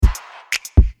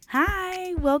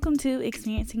Hi, welcome to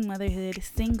Experiencing Motherhood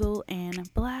Single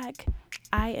and Black.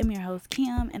 I am your host,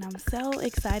 Kim, and I'm so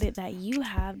excited that you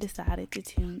have decided to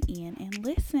tune in and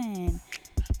listen.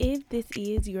 If this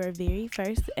is your very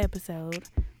first episode,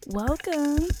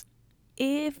 welcome.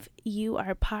 If you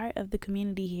are part of the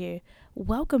community here,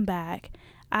 welcome back.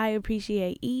 I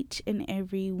appreciate each and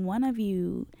every one of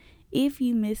you. If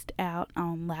you missed out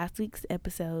on last week's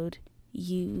episode,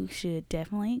 you should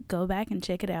definitely go back and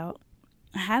check it out.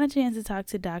 I had a chance to talk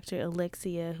to Dr.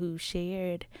 Alexia, who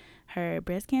shared her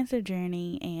breast cancer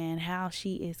journey and how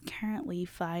she is currently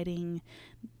fighting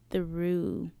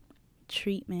through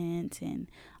treatment and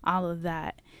all of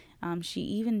that. She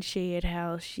even shared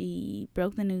how she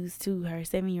broke the news to her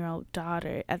 7-year-old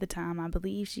daughter. At the time, I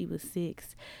believe she was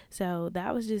 6. So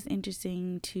that was just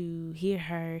interesting to hear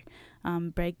her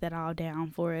break that all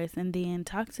down for us and then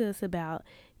talk to us about,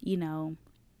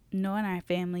 knowing our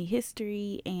family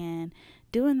history and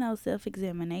doing those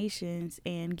self-examinations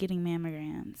and getting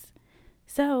mammograms.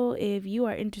 So, if you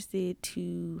are interested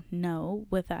to know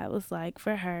what that was like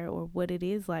for her or what it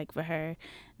is like for her,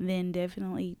 then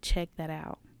definitely check that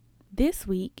out. This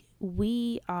week,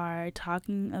 we are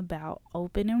talking about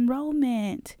open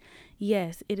enrollment.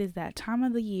 Yes, it is that time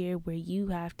of the year where you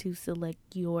have to select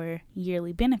your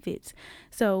yearly benefits.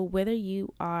 So, whether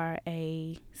you are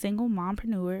a single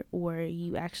mompreneur or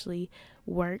you actually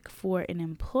work for an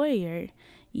employer,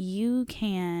 you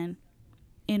can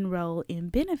enroll in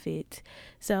benefits.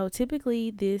 So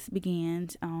typically this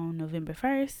begins on November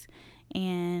 1st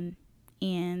and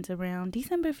ends around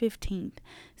December 15th.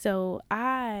 So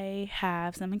I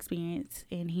have some experience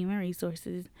in human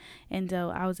resources, and so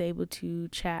I was able to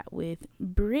chat with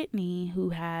Brittany,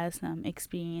 who has some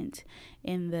experience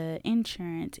in the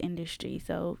insurance industry.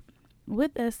 So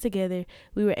with us together,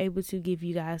 we were able to give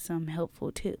you guys some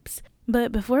helpful tips.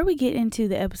 But before we get into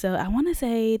the episode, I want to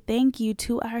say thank you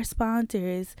to our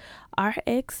sponsors,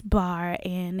 RX Bar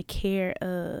and Care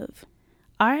of.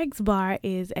 RX Bar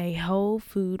is a whole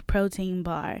food protein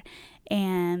bar,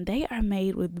 and they are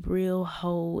made with real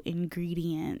whole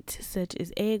ingredients such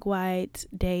as egg whites,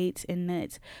 dates, and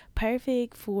nuts.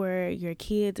 Perfect for your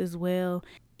kids as well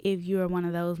if you're one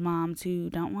of those moms who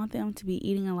don't want them to be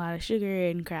eating a lot of sugar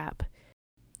and crap.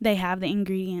 They have the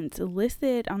ingredients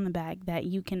listed on the back that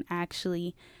you can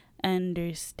actually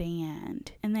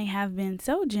understand. And they have been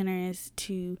so generous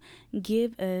to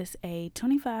give us a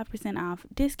 25% off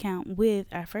discount with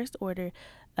our first order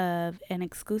of an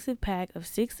exclusive pack of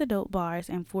 6 adult bars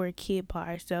and 4 kid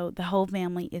bars, so the whole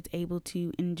family is able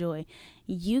to enjoy.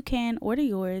 You can order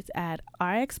yours at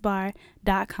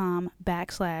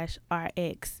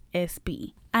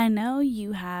rxbar.com/rxsb. I know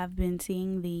you have been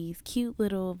seeing these cute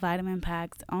little vitamin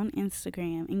packs on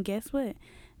Instagram, and guess what?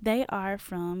 They are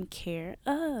from Care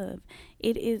of.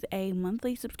 It is a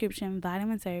monthly subscription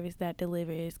vitamin service that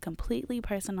delivers completely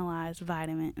personalized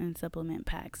vitamin and supplement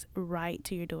packs right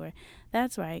to your door.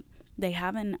 That's right. They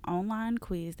have an online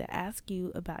quiz that asks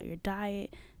you about your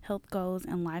diet, health goals,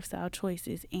 and lifestyle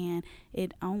choices, and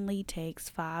it only takes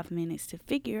 5 minutes to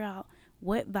figure out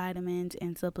what vitamins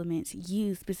and supplements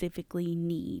you specifically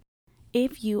need.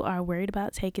 If you are worried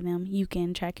about taking them, you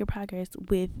can track your progress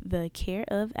with the Care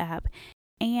of app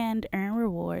and earn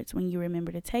rewards when you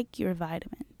remember to take your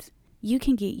vitamins. You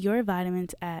can get your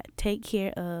vitamins at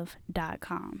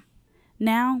takecareof.com.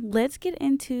 Now, let's get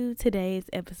into today's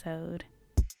episode.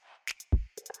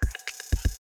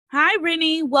 Hi,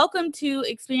 Brittany. Welcome to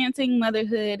Experiencing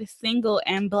Motherhood Single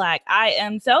and Black. I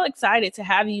am so excited to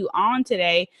have you on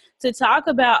today to talk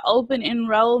about open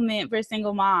enrollment for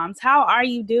single moms. How are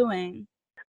you doing?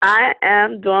 I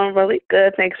am doing really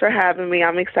good. Thanks for having me.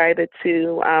 I'm excited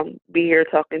to be here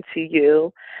talking to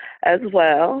you as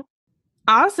well.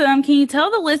 Awesome. Can you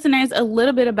tell the listeners a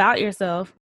little bit about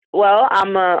yourself? Well,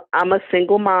 I'm a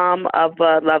single mom of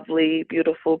a lovely,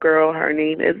 beautiful girl. Her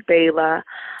name is Bayla.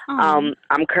 Oh,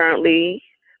 I'm currently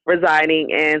residing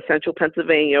in Central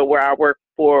Pennsylvania, where I work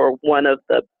for one of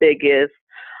the biggest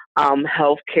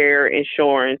healthcare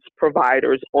insurance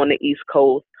providers on the East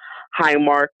Coast,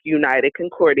 Highmark United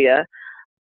Concordia.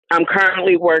 I'm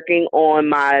currently working on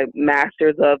my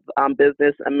master's of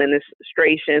business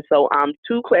administration, so I'm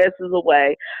 2 classes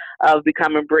away of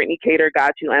becoming Brittany Cater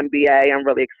Got You MBA. I'm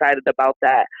really excited about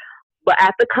that. But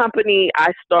at the company,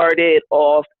 I started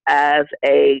off as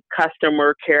a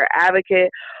customer care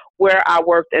advocate, where I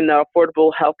worked in the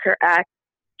Affordable Health Care Act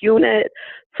unit.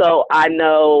 So I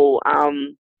know a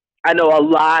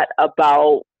lot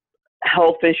about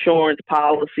health insurance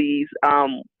policies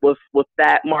with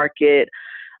that market.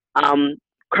 um,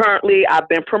 Currently, I've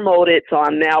been promoted, so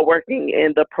I'm now working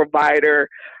in the provider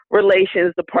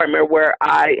relations department where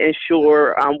I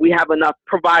ensure we have enough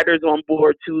providers on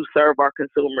board to serve our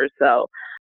consumers. So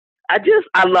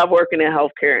I love working in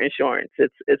healthcare insurance.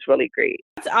 It's really great.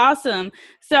 That's awesome.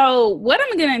 So what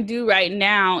I'm going to do right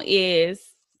now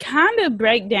is kind of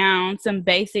break down some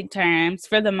basic terms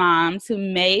for the moms who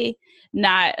may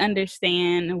not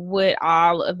understand what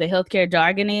all of the healthcare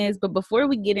jargon is. But before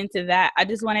we get into that, I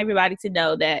just want everybody to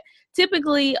know that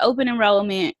typically open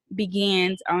enrollment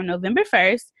begins on November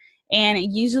 1st and it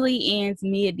usually ends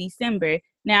mid-December.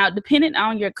 Now, depending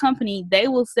on your company, they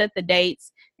will set the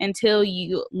dates until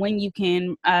when you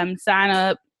can sign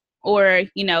up, or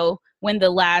when the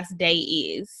last day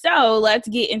is. So let's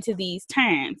get into these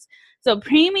terms. So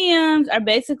premiums are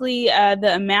basically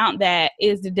the amount that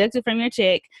is deducted from your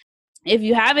check. If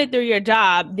you have it through your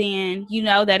job, then you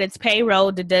know that it's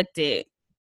payroll deducted.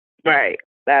 Right.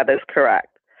 That is correct.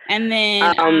 And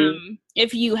then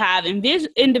if you have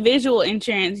individual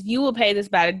insurance, you will pay this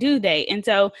by the due date. And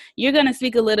so you're going to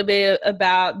speak a little bit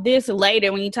about this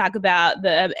later when you talk about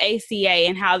the ACA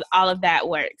and how all of that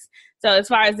works. So as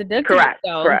far as deductibles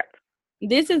go, correct.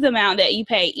 This is the amount that you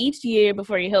pay each year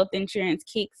before your health insurance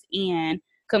kicks in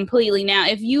completely. Now,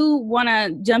 if you want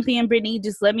to jump in, Brittany,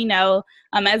 just let me know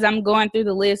as I'm going through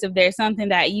the list if there's something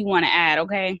that you want to add,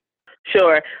 okay?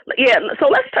 Sure. Yeah. So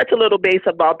let's touch a little base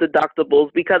about deductibles,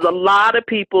 because a lot of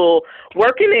people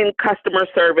working in customer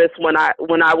service, when I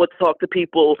would talk to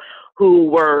people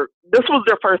this was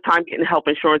their first time getting health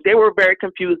insurance, they were very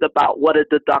confused about what a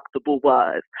deductible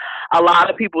was. A lot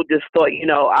of people just thought,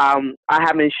 I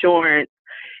have insurance,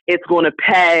 it's going to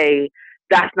pay.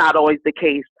 That's not always the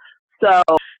case. So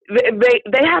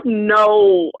they have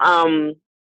no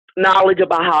knowledge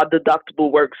about how a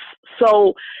deductible works.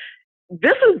 So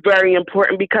this is very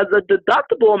important because the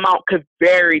deductible amount could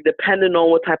vary depending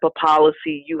on what type of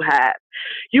policy you have.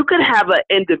 You could have an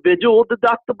individual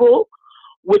deductible,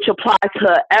 which applies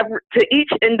to each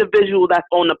individual that's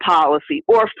on the policy,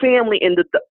 or a family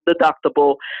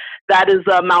deductible that is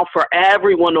the amount for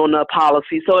everyone on the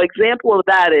policy. So example of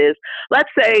that is, let's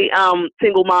say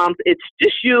single moms, it's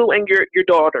just you and your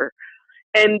daughter.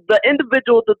 And the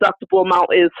individual deductible amount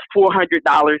is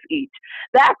 $400 each.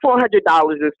 That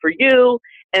 $400 is for you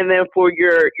and then for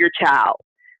your child.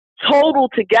 Total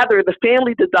together, the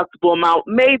family deductible amount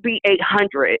may be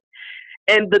 $800.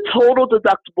 And the total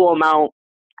deductible amount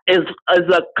is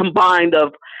a combined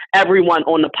of everyone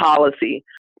on the policy.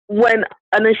 When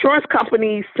an insurance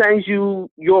company sends you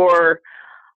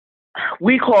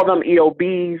we call them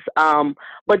EOBs,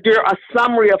 but they're a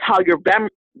summary of how your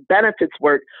benefits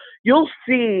work, you'll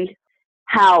see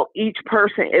how each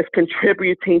person is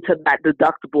contributing to that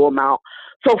deductible amount.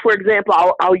 So, for example,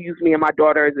 I'll use me and my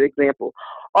daughter as an example.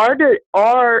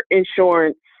 Our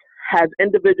insurance has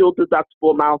individual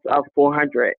deductible amounts of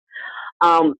 $400.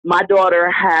 My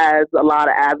daughter has a lot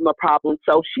of asthma problems,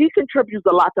 so she contributes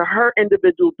a lot to her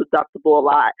individual deductible a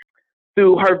lot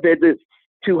through her visits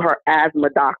to her asthma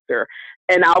doctor.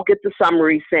 And I'll get the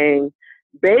summary saying,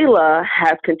 Bayla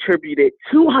has contributed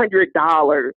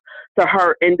 $200 to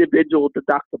her individual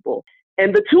deductible.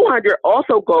 And the $200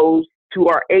 also goes to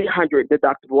our $800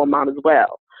 deductible amount as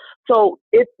well. So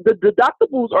the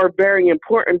deductibles are very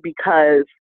important because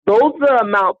those are the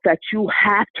amounts that you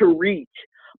have to reach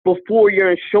before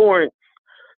your insurance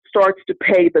starts to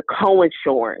pay the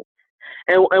co-insurance.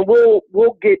 And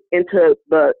we'll get into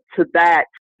that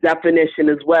definition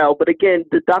as well. But again,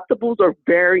 deductibles are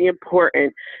very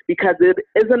important because it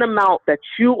is an amount that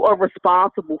you are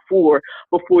responsible for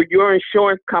before your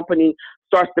insurance company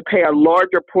starts to pay a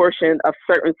larger portion of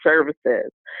certain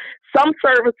services. Some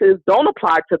services don't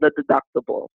apply to the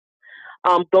deductible.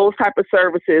 Those type of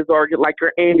services are like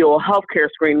your annual healthcare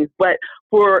screenings. But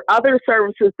for other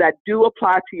services that do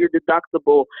apply to your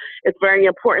deductible, it's very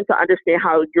important to understand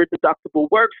how your deductible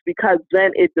works, because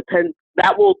then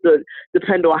that will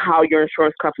depend on how your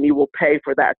insurance company will pay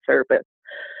for that service.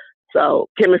 So,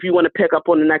 Kim, if you want to pick up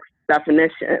on the next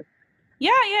definition.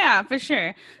 Yeah, for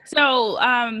sure. So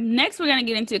next we're going to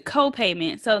get into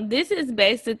copayment. So this is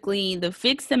basically the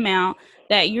fixed amount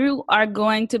that you are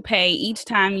going to pay each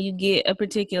time you get a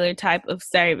particular type of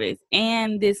service.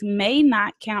 And this may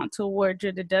not count towards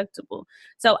your deductible.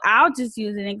 So I'll just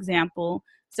use an example.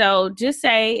 So just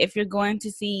say if you're going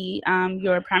to see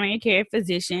your primary care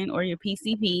physician or your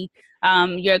PCP,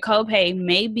 your copay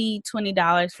may be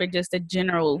 $20 for just a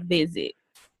general visit.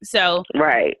 So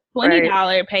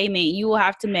 $20 payment you will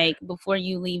have to make before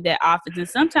you leave that office. And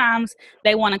sometimes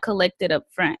they want to collect it up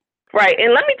front. Right.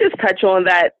 And let me just touch on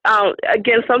that.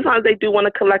 Again, sometimes they do want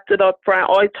to collect it up front.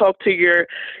 Always talk to your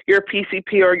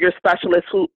PCP or your specialist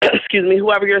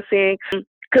whoever you're seeing.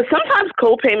 Because sometimes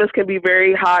co-payments can be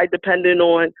very high depending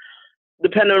on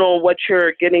what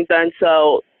you're getting done.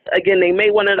 So again, they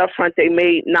may want it up front, they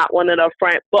may not want it up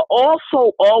front, but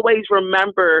also always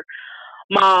remember,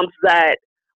 moms, that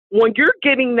when you're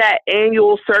getting that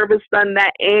annual service done,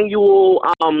 that annual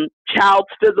child's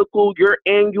physical, your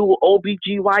annual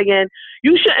OBGYN,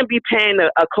 you shouldn't be paying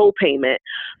a co-payment.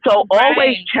 So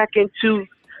always Right. check into,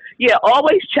 yeah,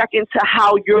 always check into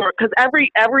how because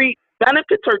every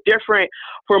benefits are different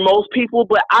for most people,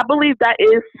 but I believe that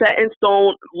is set in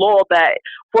stone law that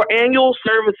for annual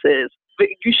services,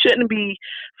 you shouldn't be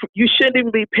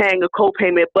paying a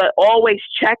co-payment, but always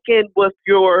check in with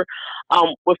your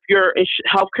healthcare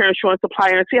insurance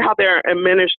supplier and see how they're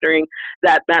administering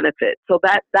that benefit. So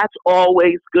that's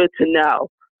always good to know.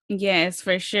 Yes,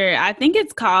 for sure. I think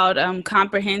it's called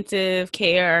comprehensive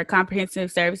care or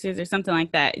comprehensive services or something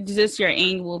like that. It's just your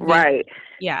annual visit. Right,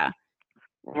 Yeah.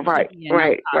 It should right, be a no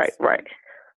right, right, cost. right.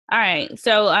 All right.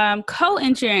 So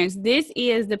co-insurance, this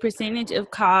is the percentage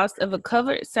of cost of a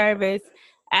covered service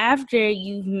after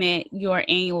you've met your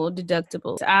annual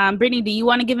deductible. Brittany, do you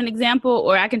want to give an example,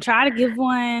 or I can try to give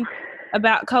one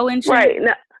about co-insurance? Right.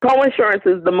 Now, co-insurance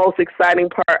is the most exciting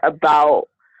part about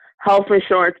health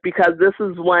insurance because this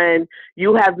is when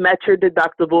you have met your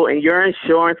deductible and your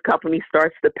insurance company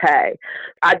starts to pay.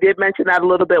 I did mention that a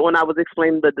little bit when I was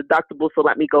explaining the deductible, so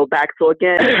let me go back. So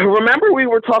again, remember we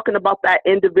were talking about that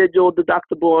individual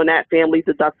deductible and that family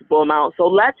deductible amount. So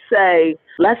let's say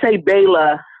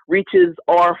Bayla reaches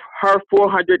her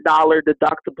 $400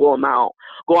 deductible amount.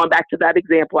 Going back to that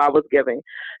example I was giving,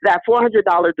 that $400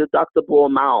 deductible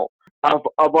amount of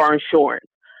our insurance.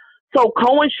 So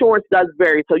co-insurance does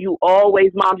vary. So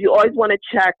moms, you always want to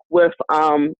check with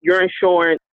your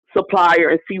insurance supplier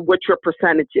and see what your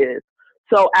percentage is.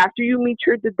 So after you meet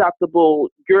your deductible,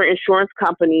 your insurance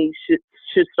company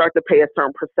should start to pay a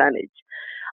certain percentage,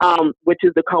 which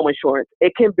is the co-insurance.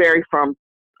 It can vary from,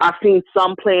 I've seen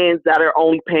some plans that are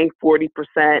only paying 40%,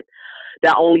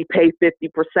 that only pay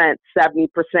 50%, 70%,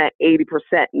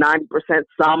 80%, 90%.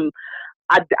 Some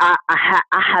I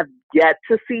have yet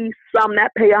to see some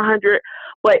that pay 100,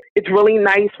 but it's really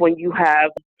nice when you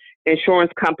have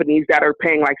insurance companies that are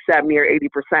paying like 70 or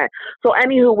 80%. So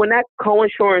anywho, when that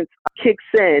co-insurance kicks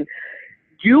in,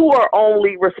 you are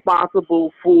only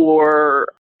responsible for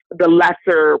the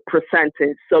lesser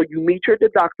percentage. So you meet your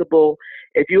deductible.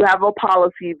 If you have a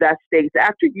policy that states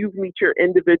after you meet your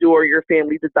individual or your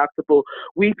family deductible,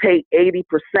 we pay 80%,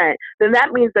 then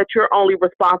that means that you're only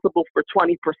responsible for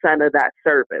 20% of that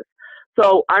service.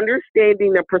 So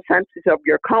understanding the percentage of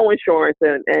your co-insurance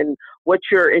and what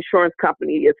your insurance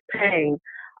company is paying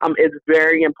is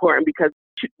very important because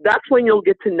that's when you'll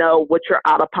get to know what your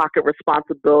out-of-pocket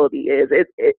responsibility is.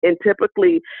 And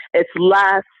typically it's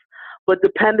less, but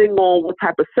depending on what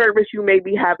type of service you may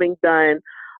be having done,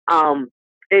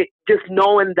 it just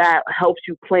knowing that helps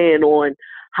you plan on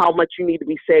how much you need to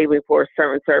be saving for a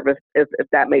certain service, if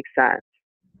that makes sense.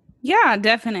 Yeah,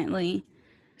 definitely.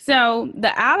 So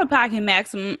the out-of-pocket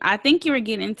maximum, I think you were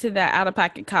getting into the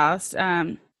out-of-pocket cost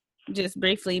just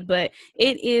briefly, but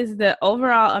it is the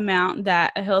overall amount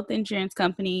that a health insurance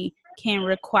company can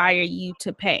require you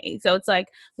to pay. So it's like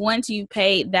once you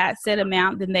pay that set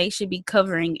amount, then they should be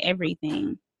covering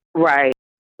everything. Right.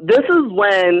 This is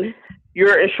when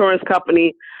your insurance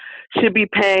company should be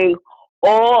paying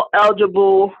all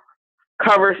eligible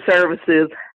covered services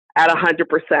at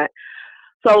 100%.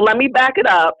 So let me back it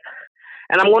up,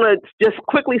 and I'm going to just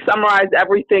quickly summarize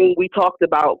everything we talked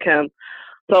about, Kim.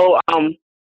 So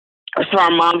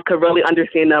our moms could really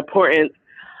understand the importance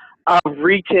of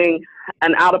reaching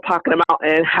an out-of-pocket amount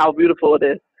and how beautiful it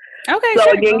is. Okay, So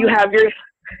sure. again, you have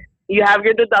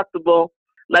your deductible.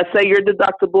 Let's say your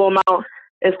deductible amount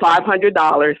is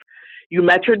 $500. You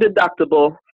met your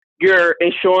deductible. Your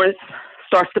insurance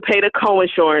starts to pay the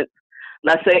co-insurance.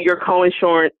 Let's say your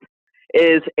co-insurance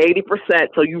is 80%.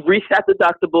 So you reach that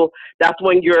deductible. That's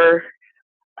when your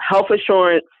health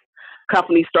insurance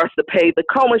company starts to pay the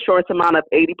co-insurance amount of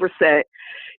 80%.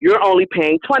 You're only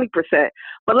paying 20%.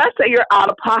 But let's say your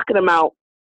out-of-pocket amount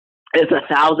is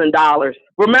 $1,000.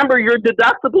 Remember, your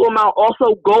deductible amount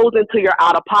also goes into your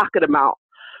out-of-pocket amount.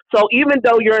 So even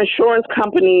though your insurance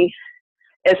company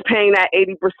is paying that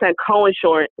 80%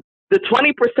 co-insurance, the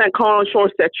 20%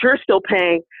 co-insurance that you're still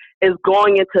paying is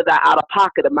going into the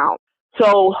out-of-pocket amount.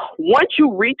 So once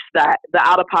you reach the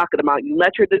out-of-pocket amount, you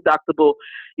met your deductible,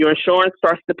 your insurance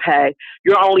starts to pay,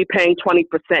 you're only paying 20%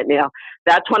 now.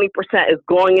 That 20% is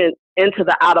going into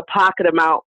the out-of-pocket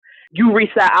amount. You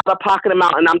reach that out-of-pocket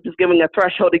amount, and I'm just giving a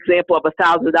threshold example of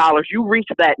 $1,000. You reach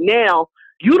that now,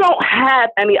 you don't have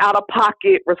any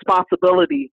out-of-pocket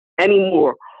responsibility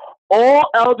anymore. All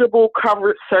eligible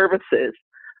covered services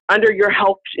under your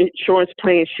health insurance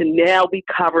plan should now be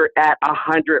covered at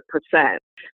 100%.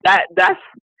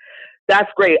 That's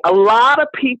great. A lot of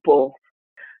people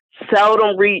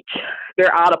seldom reach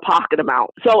their out-of-pocket amount.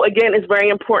 So again, it's very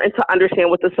important to understand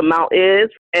what this amount is.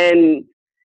 And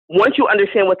once you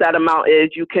understand what that amount is,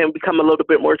 you can become a little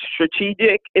bit more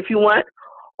strategic, if you want,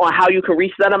 on how you can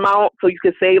reach that amount so you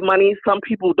can save money. Some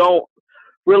people don't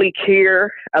really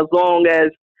care as long as,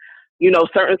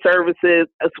 certain services.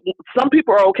 Some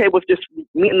people are okay with just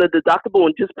meeting the deductible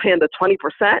and just paying the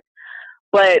 20%.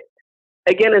 But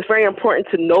again, it's very important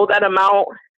to know that amount,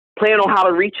 plan on how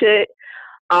to reach it,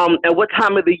 and what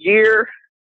time of the year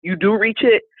you do reach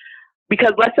it.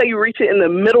 Because let's say you reach it in the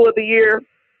middle of the year,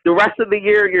 the rest of the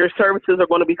year, your services are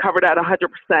going to be covered at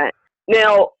 100%.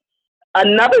 Now,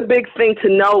 another big thing to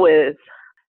know is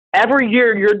every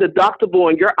year your deductible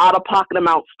and your out-of-pocket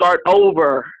amount start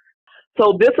over.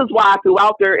 So this is why I threw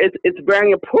out there, it's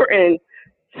very important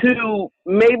to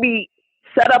maybe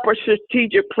set up a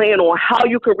strategic plan on how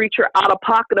you can reach your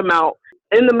out-of-pocket amount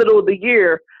in the middle of the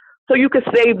year so you can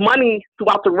save money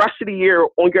throughout the rest of the year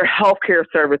on your healthcare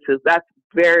services. That's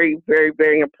very, very,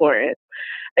 very important.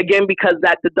 Again, because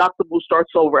that deductible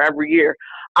starts over every year.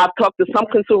 I've talked to some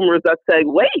consumers that say,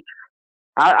 wait,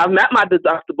 I've met my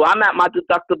deductible. I'm at my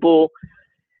deductible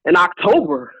in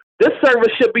October. This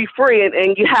service should be free.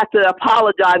 And you have to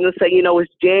apologize and say,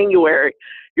 it's January.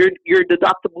 Your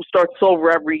deductible starts over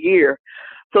every year.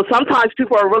 So sometimes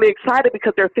people are really excited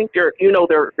because they think they're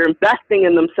investing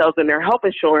in themselves and their health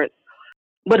insurance.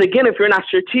 But again, if you're not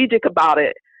strategic about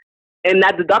it and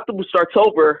that deductible starts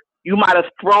over, you might have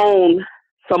thrown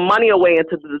some money away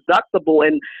into the deductible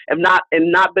and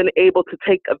not been able to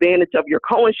take advantage of your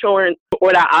co-insurance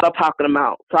or that out-of-pocket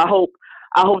amount. So I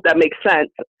hope that makes sense,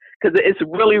 because it's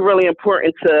really, really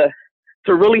important to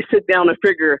really sit down and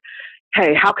figure,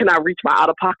 hey, how can I reach my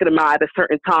out-of-pocket amount at a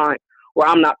certain time where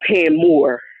I'm not paying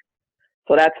more?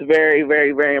 So that's very,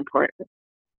 very, very important.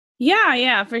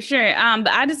 Yeah, for sure.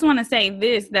 But I just want to say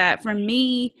this, that for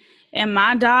me and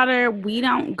my daughter, we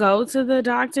don't go to the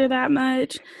doctor that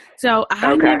much. So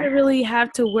I never really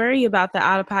have to worry about the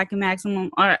out-of-pocket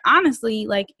maximum or honestly,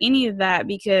 like any of that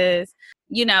because,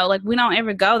 we don't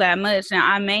ever go that much.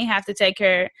 Now, I may have to take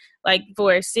her like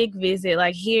for a sick visit,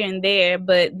 like here and there,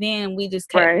 but then we just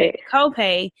pay the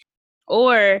copay.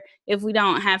 Or if we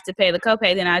don't have to pay the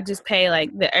copay, then I just pay like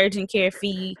the urgent care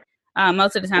fee.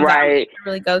 Most of the times I don't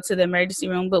really go to the emergency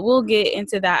room, but we'll get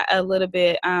into that a little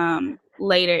bit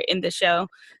later in the show.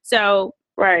 So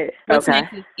what's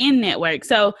next is in-network.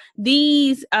 So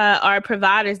these are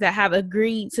providers that have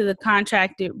agreed to the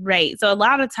contracted rate. So a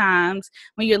lot of times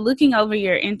when you're looking over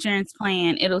your insurance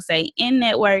plan, it'll say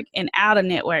in-network and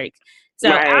out-of-network. So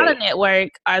out-of-network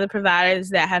are the providers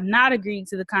that have not agreed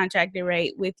to the contracted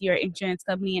rate with your insurance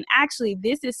company. And actually,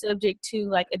 this is subject to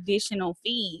like additional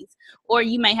fees, or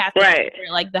you may have to pay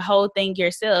for like the whole thing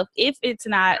yourself if it's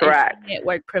not a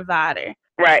network provider.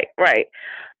 Right.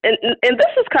 And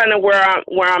this is kind of where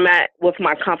I'm at with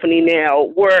my company now,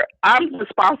 where I'm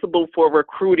responsible for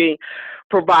recruiting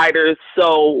providers.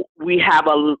 So we have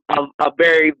a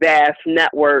very vast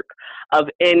network of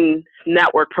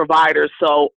in-network providers.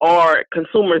 So our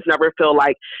consumers never feel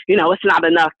like, it's not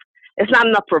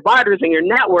enough providers in your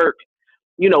network.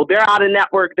 They're out of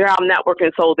network,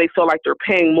 and so they feel like they're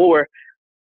paying more.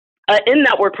 An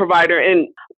in-network provider, and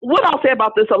what I'll say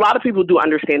about this, a lot of people do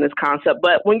understand this concept,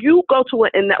 but when you go to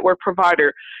an in-network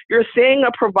provider, you're seeing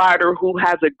a provider who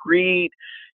has agreed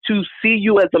to see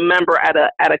you as a member at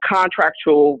a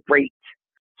contractual rate.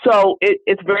 So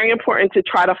it's very important to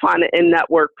try to find an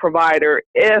in-network provider.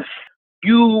 If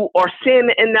you are seeing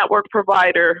an in-network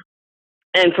provider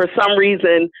and for some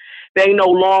reason they no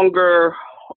longer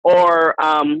are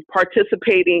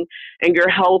participating in your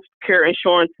health care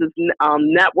insurance's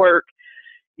network,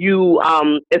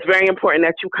 it's very important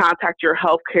that you contact your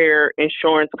healthcare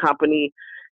insurance company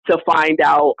to find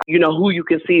out, who you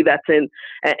can see that's in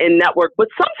network. But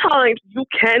sometimes you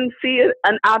can see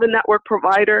an out-of-network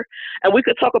provider, and we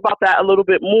could talk about that a little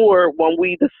bit more when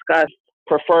we discuss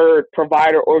preferred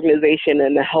provider organization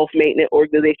and the health maintenance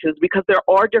organizations, because there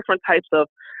are different types of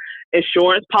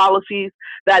insurance policies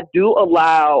that do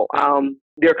allow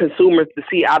their consumers to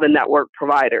see out-of-network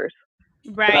providers.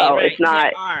 Right. So it's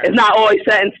not always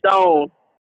set in stone.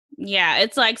 Yeah,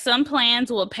 it's like some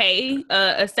plans will pay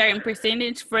a certain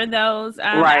percentage for those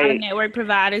out-of-network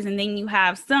providers, and then you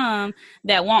have some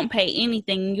that won't pay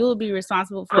anything. You'll be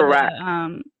responsible for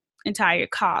the entire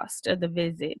cost of the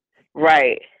visit.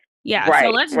 Right. Yeah, so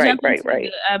Right, let's right, jump right, into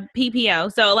right. the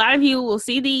PPO. So a lot of you will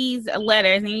see these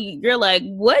letters and you're like,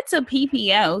 what's a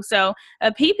PPO? So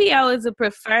a PPO is a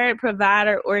preferred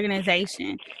provider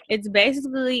organization. It's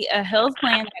basically a health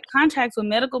plan that contracts with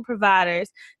medical providers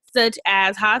such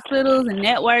as hospitals and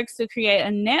networks to create a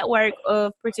network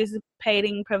of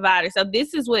participating providers. So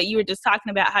this is what you were just talking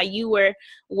about, how you were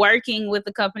working with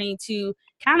the company to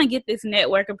kind of get this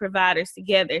network of providers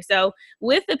together. So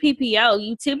with the PPO,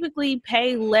 you typically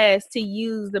pay less to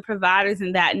use the providers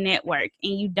in that network,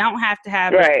 and you don't have to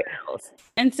have Right. referrals.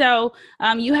 And so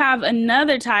you have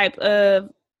another type of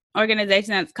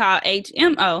organization that's called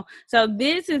HMO. So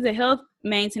this is a health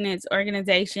maintenance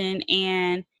organization,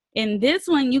 and in this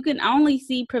one, you can only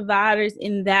see providers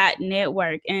in that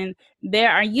network, and there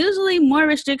are usually more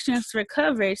restrictions for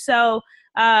coverage. So,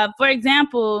 for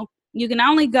example, you can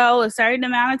only go a certain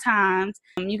amount of times.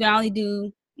 You can only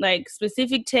do like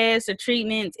specific tests or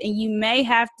treatments, and you may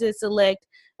have to select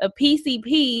a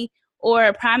PCP or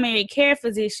a primary care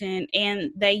physician,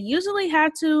 and they usually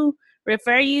have to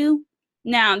refer you.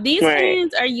 Now, these Right.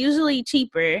 plans are usually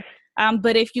cheaper,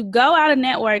 but if you go out of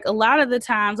network, a lot of the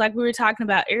times, like we were talking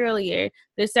about earlier,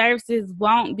 the services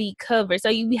won't be covered. So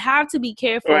you have to be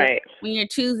careful Right. when you're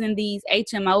choosing these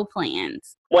HMO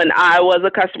plans. When I was a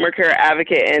customer care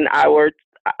advocate and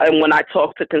when I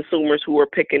talked to consumers who were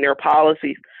picking their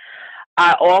policies,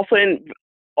 I often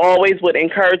always would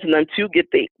encourage them to get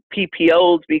the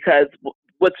PPOs because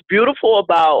what's beautiful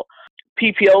about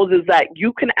PPOs is that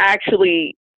you can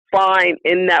actually find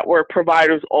in-network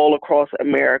providers all across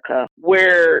America.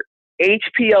 Where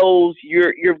HPOs,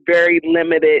 you're very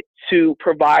limited to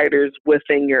providers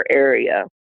within your area.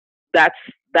 That's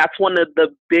that's one of the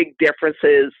big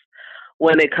differences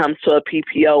when it comes to a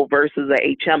PPO versus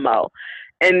a HMO.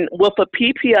 And with a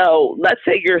PPO, let's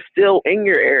say you're still in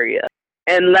your area,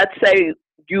 and let's say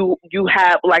you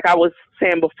have, like I was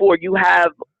saying before, you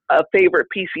have a favorite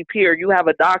PCP or you have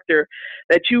a doctor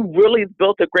that you really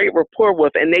built a great rapport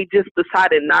with, and they just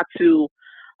decided not to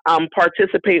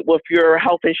participate with your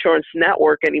health insurance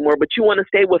network anymore, but you want to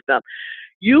stay with them.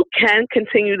 You can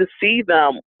continue to see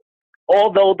them,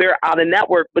 although they're out of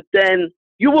network, but then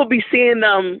you will be seeing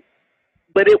them,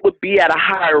 but it would be at a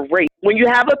higher rate. When you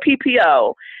have a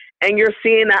PPO and you're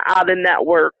seeing an out of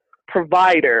network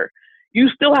provider, you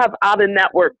still have out of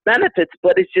network benefits,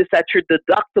 but it's just that your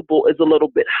deductible is a little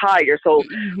bit higher. So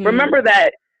Mm-hmm. remember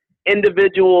that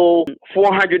individual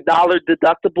 $400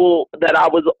 deductible that I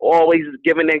was always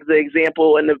giving as the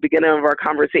example in the beginning of our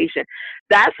conversation.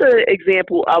 That's an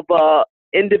example of a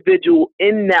individual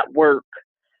in network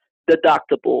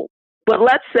deductible. But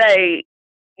let's say,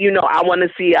 I want to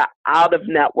see an out of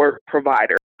network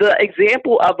provider. The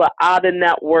example of an out of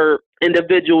network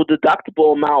individual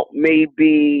deductible amount may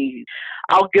be,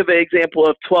 I'll give an example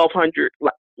of 1200,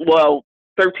 well,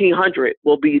 1300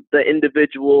 will be the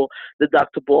individual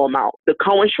deductible amount. The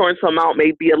coinsurance amount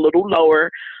may be a little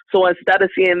lower. So instead of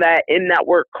seeing that in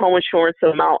network coinsurance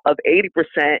amount of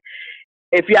 80%,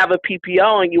 if you have a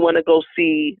PPO and you want to go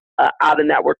see out of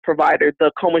network provider,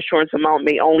 the co-insurance amount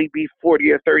may only be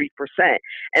 40 or 30%.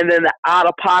 And then the out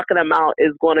of pocket amount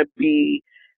is going to be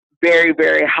very,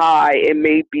 very high. It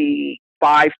may be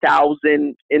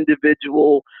 5,000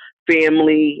 individual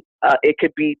family. It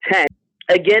could be 10.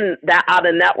 Again, that out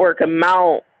of network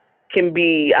amount can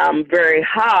be very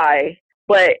high,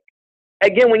 but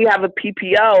again, when you have a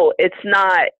PPO, it's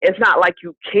not like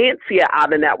you can't see an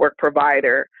out of network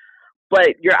provider, but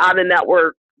your out of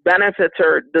network benefits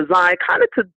are designed kind of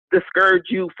to discourage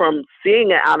you from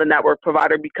seeing an out of network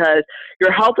provider because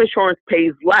your health insurance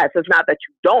pays less. It's not that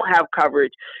you don't have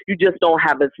coverage, you just don't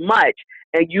have as much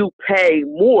and you pay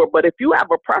more. But if you have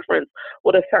a preference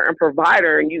with a certain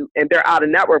provider and they're out of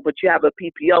network, but you have a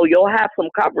PPO, you'll have some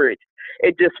coverage.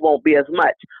 It just won't be as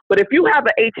much. But if you have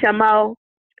an HMO,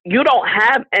 you don't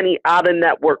have any out of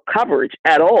network coverage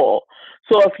at all.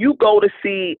 So if you go to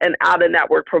see an out of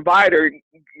network provider,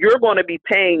 you're going to be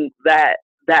paying that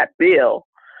bill.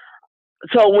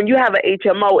 So when you have an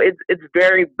HMO, it's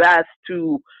very best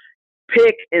to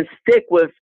pick and stick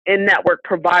with in network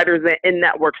providers and in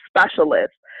network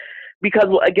specialists. Because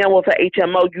again, with an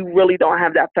HMO, you really don't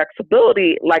have that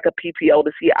flexibility like a PPO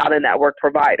to see out of network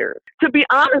providers. To be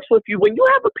honest with you, when you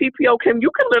have a PPO, Kim,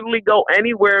 you can literally go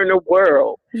anywhere in the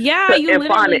world Yeah, you and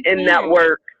find an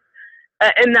literally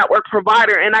can. in network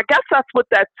provider. And I guess that's what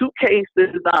that suitcase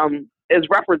is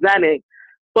representing.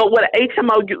 But with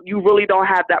HMO, you really don't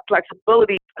have that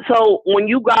flexibility. So when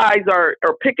you guys are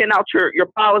picking out your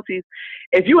policies,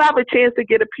 if you have a chance to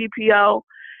get a PPO,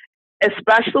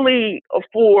 especially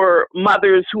for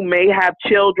mothers who may have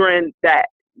children that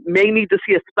may need to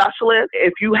see a specialist.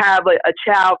 If you have a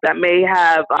child that may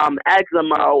have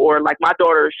eczema, or like my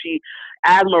daughter,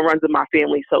 asthma runs in my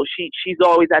family, so she's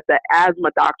always at the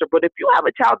asthma doctor. But if you have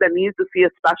a child that needs to see a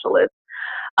specialist,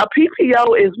 a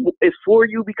PPO is for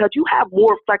you because you have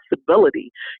more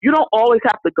flexibility. You don't always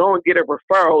have to go and get a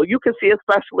referral. You can see a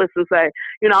specialist and say,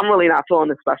 I'm really not feeling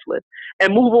the specialist,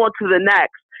 and move on to the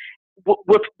next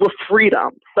with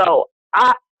freedom. So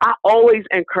I always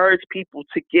encourage people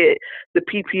to get the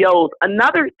PPOs.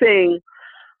 Another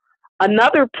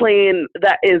plan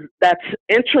that's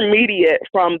intermediate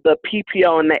from the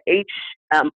PPO and the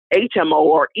HMO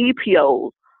or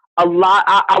EPOs. A lot.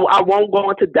 I won't go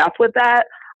into depth with that.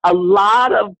 A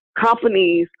lot of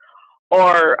companies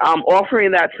are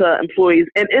offering that to employees,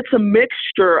 and it's a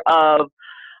mixture of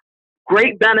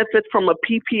great benefits from a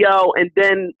PPO and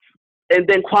then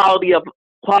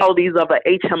qualities of a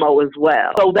HMO as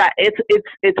well. So that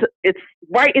it's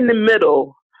right in the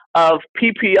middle of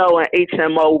PPO and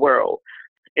HMO world.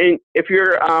 And if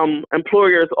your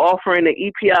employer is offering an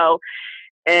EPO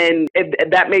and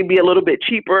that may be a little bit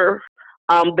cheaper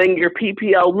than your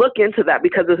PPO, look into that,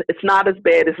 because it's not as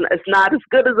bad. It's not as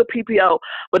good as a PPO,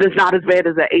 but it's not as bad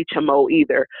as an HMO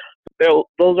either. So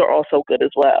those are also good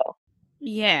as well.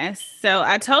 Yes. So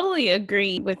I totally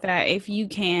agree with that. If you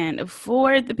can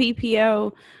afford the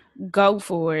PPO, go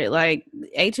for it. Like,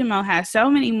 HMO has so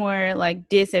many more like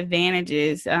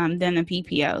disadvantages than the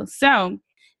PPO. So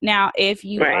now, if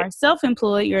you Right. are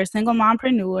self-employed, you're a single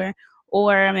mompreneur,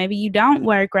 or maybe you don't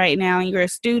work right now and you're a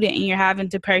student and you're having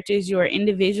to purchase your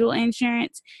individual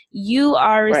insurance, you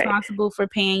are Right. responsible for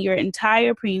paying your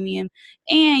entire premium,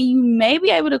 and you may be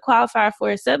able to qualify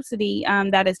for a subsidy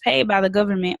that is paid by the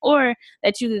government, or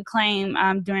that you could claim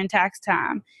during tax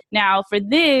time. Now, for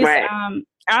this, Right.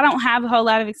 I don't have a whole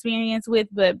lot of experience with,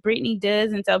 but Brittany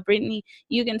does. And so, Brittany,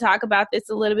 you can talk about this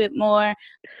a little bit more.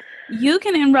 You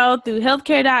can enroll through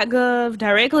healthcare.gov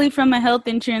directly from a health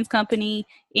insurance company,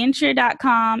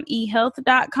 insure.com,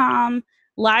 ehealth.com,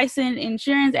 licensed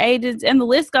insurance agents, and the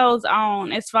list goes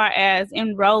on as far as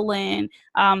enrolling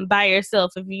by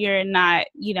yourself if you're not,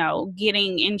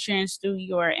 getting insurance through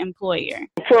your employer.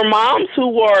 For moms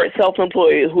who are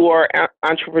self-employed, who are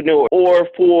entrepreneurs, or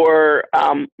for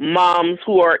moms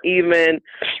who are even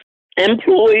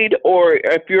employed, or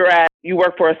if you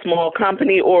work for a small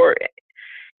company, or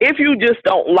if you just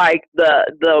don't like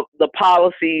the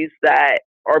policies that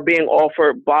are being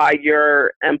offered by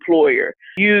your employer,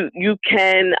 you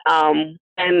can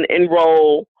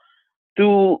enroll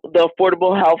through the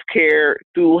affordable health care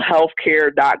through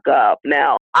healthcare.gov.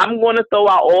 Now, I'm going to throw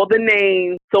out all the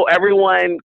names so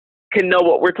everyone can know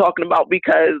what we're talking about,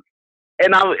 because,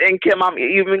 and Kim, I'm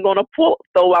even going to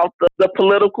throw out the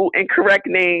political incorrect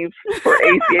names for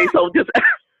ACA,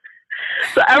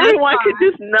 so everyone can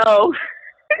just know.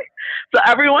 So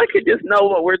everyone can just know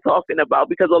what we're talking about,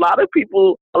 because a lot of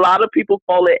people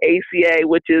call it ACA,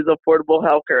 which is Affordable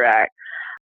Health Care Act.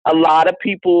 A lot of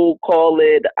people call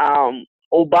it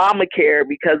Obamacare,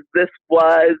 because this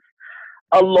was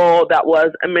a law that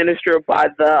was administered by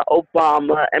the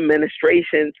Obama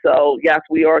administration. So yes,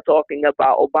 we are talking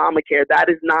about Obamacare. That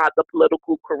is not the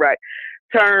political correct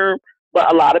term,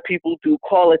 but a lot of people do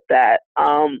call it that.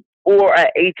 Or a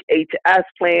HHS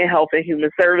plan, Health and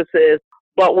Human Services.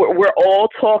 But we're all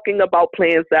talking about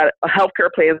healthcare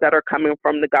plans that are coming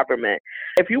from the government.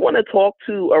 If you want to talk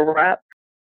to a rep,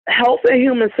 Health and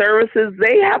Human Services,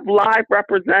 they have live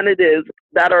representatives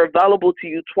that are available to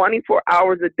you 24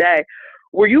 hours a day,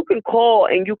 where you can call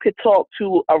and you could talk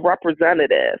to a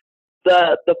representative.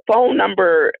 The phone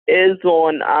number is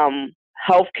on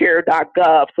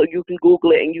healthcare.gov, so you can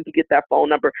Google it and you can get that phone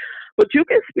number. But you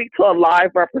can speak to a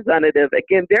live representative.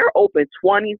 Again, they're open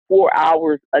 24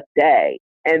 hours a day,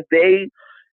 and they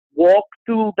walk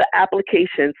through the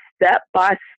application step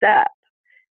by step,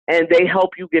 and they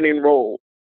help you get enrolled.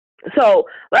 So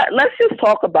let's just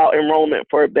talk about enrollment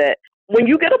for a bit. When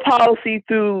you get a policy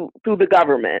through the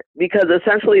government, because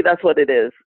essentially that's what it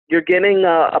is, you're getting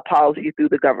a policy through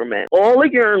the government. All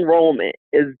of your enrollment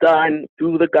is done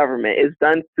through the government. It's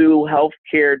done through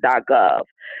healthcare.gov.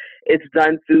 It's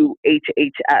done through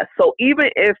HHS. So even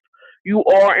if you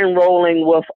are enrolling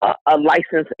with a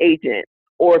licensed agent,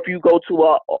 or if you go to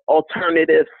an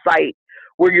alternative site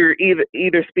where you're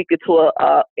either speaking to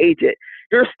a agent,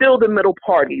 you're still the middle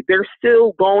party. They're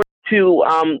still going to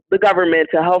the government,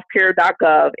 to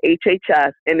healthcare.gov,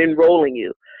 HHS, and enrolling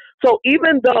you. So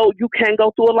even though you can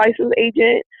go through a licensed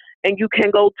agent and you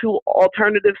can go to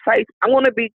alternative sites, I want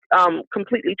to be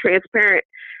completely transparent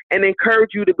and encourage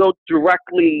you to go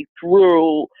directly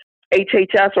through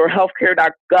HHS or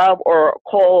healthcare.gov or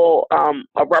call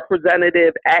a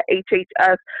representative at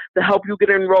HHS to help you get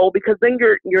enrolled, because then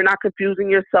you're not confusing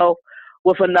yourself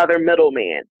with another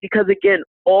middleman. Because again,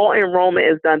 all enrollment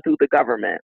is done through the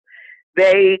government.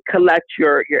 They collect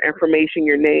your information,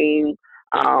 your name,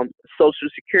 social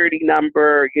security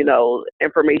number,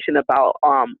 information about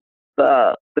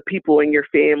the people in your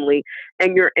family,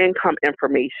 and your income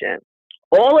information.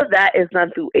 All of that is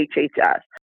done through HHS.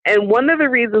 And one of the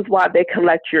reasons why they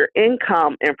collect your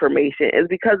income information is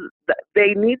because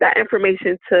they need that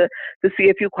information to see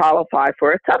if you qualify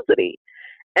for a subsidy.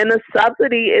 And a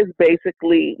subsidy is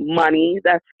basically money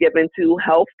that's given to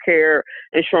healthcare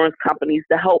insurance companies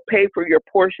to help pay for your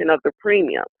portion of the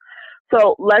premium.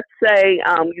 So let's say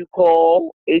you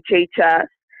call HHS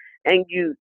and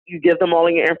you give them all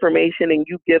your information and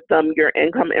you give them your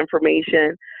income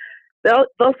information. They'll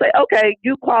say, okay,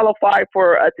 you qualify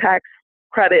for a tax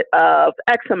credit of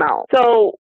X amount.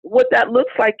 So what that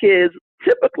looks like is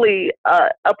typically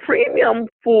a premium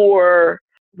for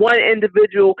one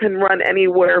individual can run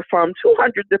anywhere from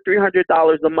 $200 to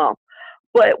 $300 a month.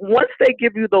 But once they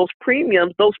give you those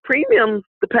premiums,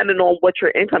 depending on what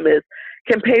your income is,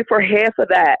 can pay for half of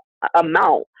that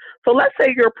amount. So let's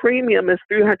say your premium is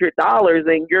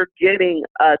 $300 and you're getting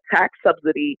a tax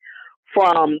subsidy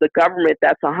from the government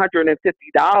that's $150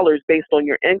 based on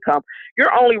your income.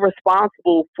 You're only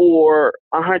responsible for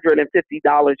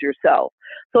 $150 yourself.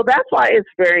 So that's why it's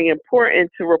very important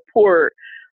to report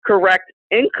correct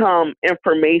income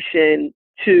information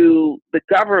to the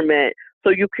government so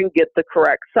you can get the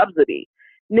correct subsidy.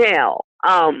 Now,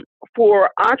 for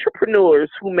entrepreneurs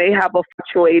who may have a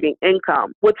fluctuating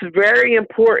income, what's very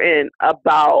important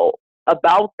about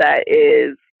that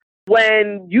is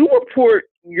when you report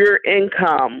your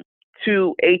income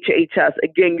to HHS,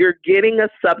 again, you're getting a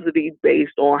subsidy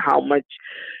based on how much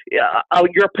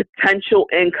your potential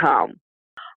income.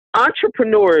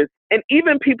 Entrepreneurs, and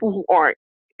even people who aren't,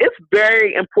 it's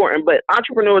very important, but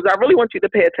entrepreneurs, I really want you to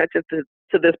pay attention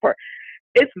to this part.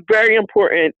 It's very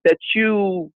important that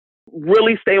you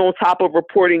really stay on top of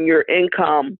reporting your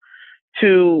income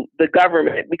to the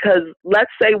government, because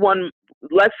let's say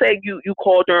you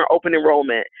call during open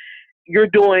enrollment. You're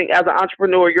doing, as an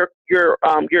entrepreneur, your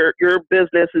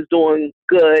business is doing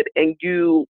good, and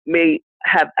you may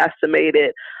have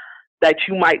estimated that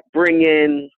you might bring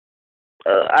in,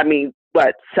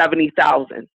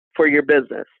 $70,000 for your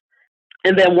business.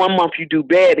 And then one month you do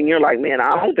bad and you're like, man,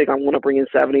 I don't think I'm going to bring in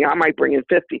 70. I might bring in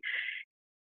 50.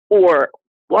 Or,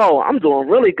 whoa, I'm doing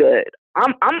really good.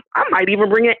 I might even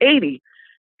bring in 80.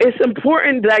 It's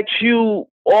important that you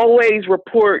always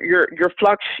report your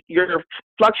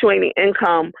fluctuating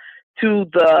income to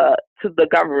the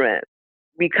government,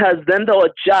 because then they'll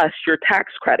adjust your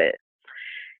tax credit.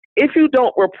 If you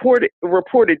don't report it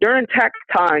during tax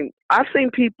time, I've seen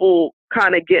people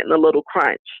kind of get in a little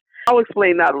crunch. I'll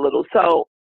explain that a little. So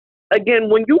again,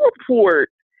 when you report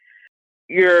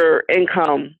your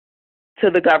income to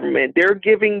the government, they're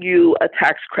giving you a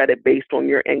tax credit based on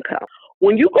your income.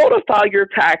 When you go to file your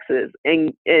taxes,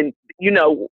 and a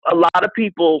lot of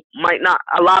people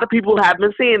have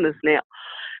been seeing this now.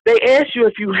 They ask you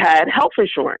if you had health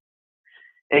insurance,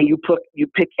 and you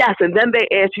pick yes, and then they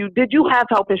ask you, did you have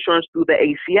health insurance through the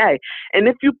ACA? And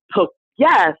if you put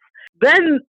yes,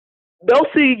 then they'll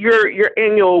see your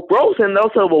annual gross, and they'll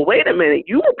say, well, wait a minute,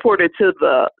 you reported to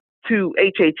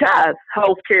HHS,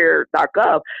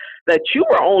 healthcare.gov, that you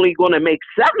were only going to make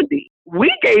 70.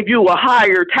 We gave you a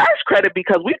higher tax credit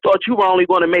because we thought you were only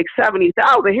going to make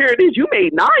 70,000. Here it is, you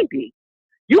made 90.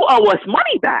 You owe us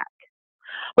money back.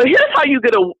 But here's how you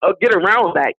get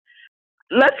around that.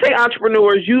 Let's say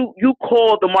entrepreneurs, you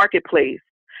call the marketplace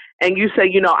and you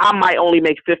say, I might only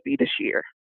make 50 this year.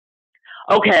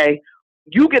 Okay,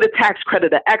 you get a tax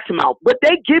credit of X amount, but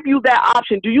they give you that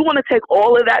option. Do you want to take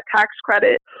all of that tax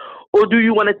credit, or do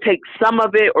you want to take some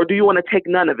of it, or do you want to take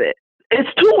none of it? It's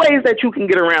two ways that you can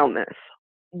get around this.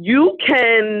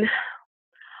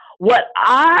 What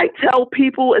I tell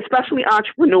people, especially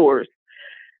entrepreneurs,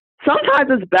 sometimes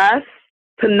it's best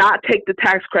to not take the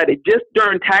tax credit. Just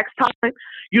during tax time,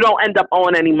 you don't end up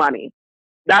owing any money.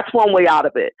 That's one way out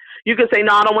of it. You can say,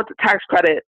 no, I don't want the tax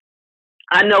credit.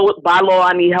 I know by law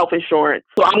I need health insurance,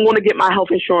 so I'm going to get my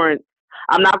health insurance.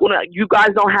 You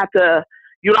guys don't have to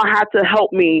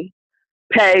help me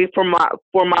pay for my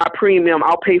premium.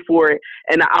 I'll pay for it,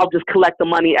 and I'll just collect the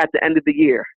money at the end of the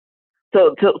year.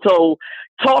 So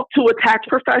talk to a tax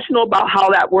professional about how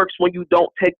that works when you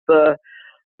don't take the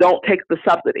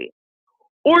subsidy.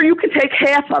 Or you can take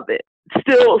half of it.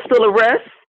 Still a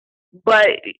risk, but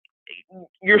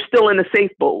you're still in the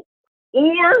safe boat.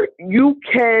 Or you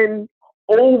can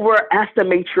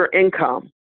overestimate your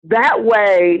income. That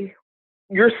way,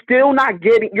 you're still not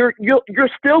getting you're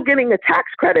still getting a tax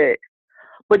credit,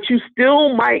 but you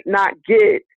still might not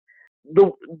get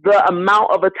the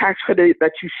amount of a tax credit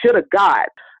that you should have got.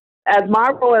 As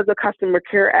my role as a customer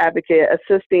care advocate,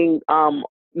 assisting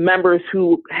members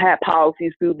who had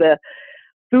policies through the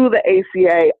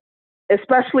ACA,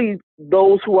 especially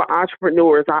those who are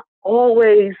entrepreneurs, I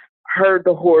always heard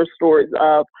the horror stories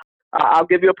of. I'll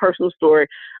give you a personal story.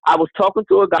 I was talking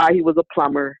to a guy. He was a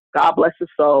plumber. God bless his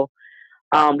soul.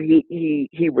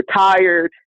 He retired,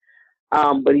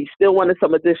 but he still wanted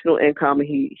some additional income.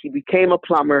 He became a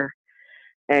plumber,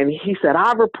 and he said,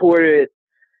 I reported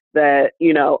that,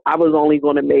 I was only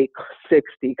going to make 60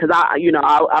 because I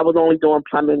was only doing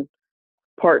plumbing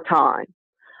part time,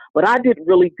 but I did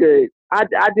really good. I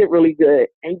did really good.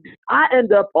 And I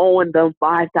ended up owing them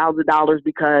 $5,000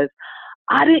 because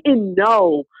I didn't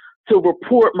know to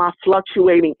report my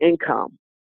fluctuating income.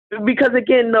 Because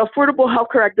again, the Affordable Health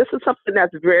Care Act, this is something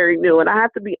that's very new. And I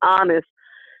have to be honest,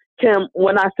 Kim,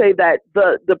 when I say that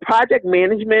the project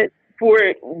management for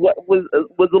it was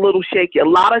a little shaky. A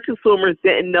lot of consumers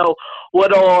didn't know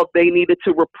what all they needed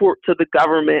to report to the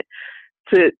government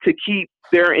to keep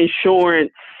their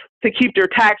insurance, to keep their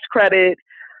tax credit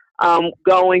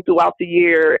going throughout the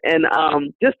year, and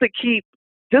just to keep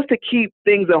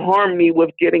things in harmony with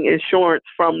getting insurance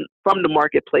from the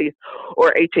marketplace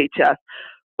or HHS.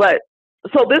 But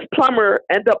so this plumber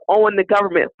ended up owing the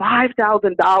government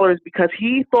 $5,000 because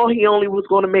he thought he only was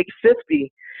going to make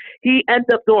 50. He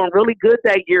ended up doing really good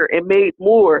that year and made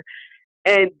more.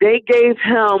 And they gave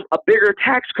him a bigger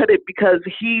tax credit because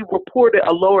he reported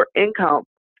a lower income.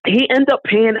 He ended up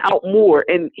paying out more,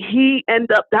 and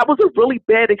that was a really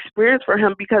bad experience for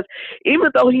him because even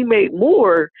though he made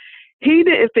more, he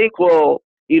didn't think, well,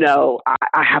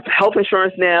 I have health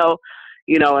insurance now,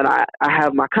 and I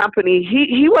have my company.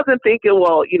 He wasn't thinking,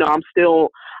 well, I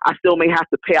still may have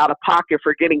to pay out of pocket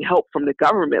for getting help from the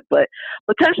government, but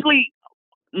potentially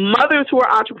mothers who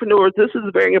are entrepreneurs, this is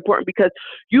very important because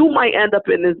you might end up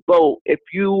in this boat if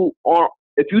you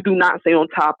do not stay on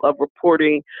top of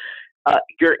reporting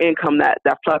your income that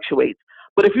fluctuates.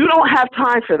 But if you don't have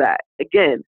time for that,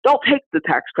 again, don't take the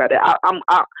tax credit. I'm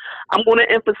going to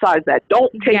emphasize that.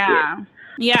 Don't take it.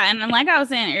 Yeah, and like I was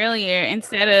saying earlier,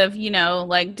 instead of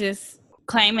just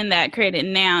claiming that credit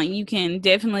now, you can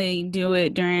definitely do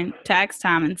it during tax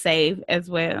time and save as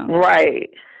well. Right.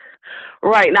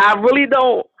 Now, I really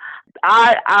don't.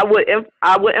 I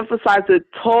would emphasize it.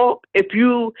 Talk if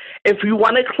you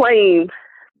want to claim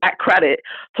that credit.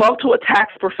 Talk to a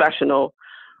tax professional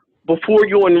before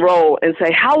you enroll and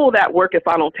say, how will that work if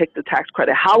I don't take the tax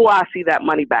credit? How will I see that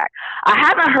money back? I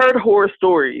haven't heard horror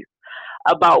stories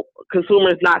about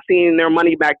consumers not seeing their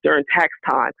money back during tax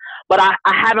time, but I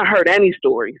haven't heard any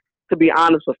stories, to be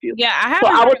honest with you. Yeah, I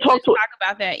haven't talk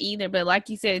about that either, but like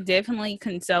you said, definitely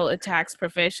consult a tax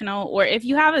professional, or if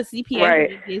you have a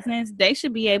CPA business, they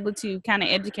should be able to kind of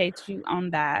educate you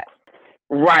on that.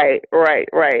 Right.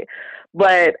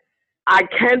 But I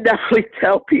can definitely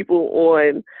tell people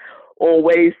on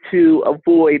ways to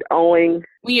avoid owing.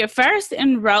 When you're first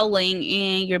enrolling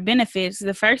in your benefits,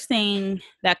 the first thing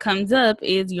that comes up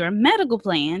is your medical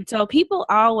plan. So people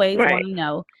always want to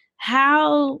know,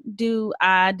 how do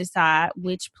I decide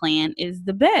which plan is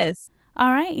the best?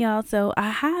 All right, y'all. So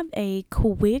I have a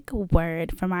quick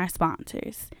word from our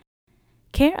sponsors.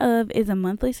 Care Of is a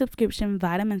monthly subscription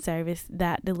vitamin service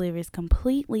that delivers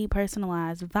completely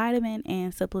personalized vitamin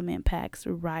and supplement packs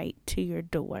right to your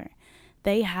door.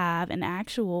 They have an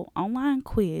actual online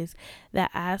quiz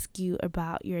that asks you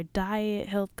about your diet,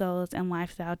 health goals, and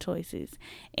lifestyle choices.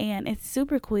 And it's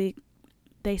super quick.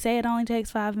 They say it only takes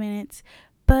 5 minutes,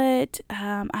 but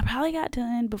I probably got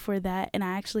done before that, and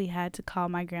I actually had to call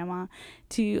my grandma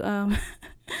to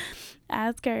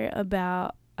ask her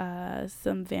about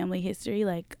some family history.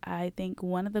 Like, I think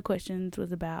one of the questions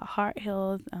was about heart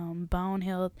health, bone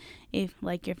health, if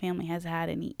like your family has had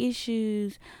any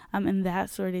issues, and that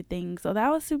sort of thing. So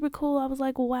that was super cool. I was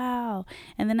like, wow.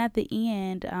 And then at the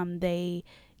end, they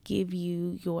give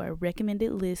you your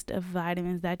recommended list of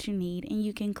vitamins that you need, and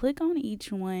you can click on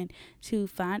each one to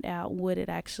find out what it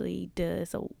actually does.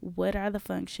 So what are the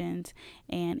functions,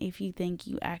 and if you think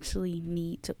you actually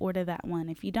need to order that one.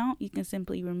 If you don't, you can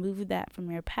simply remove that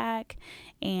from your pack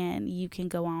and you can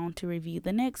go on to review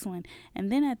the next one.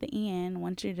 And then at the end,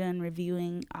 once you're done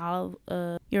reviewing all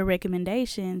of your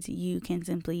recommendations, you can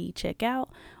simply check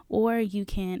out, or you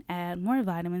can add more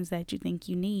vitamins that you think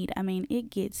you need. I mean, it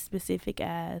gets specific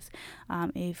as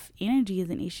if energy is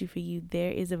an issue for you,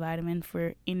 there is a vitamin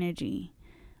for energy.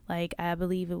 Like, I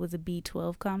believe it was a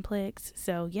B12 complex.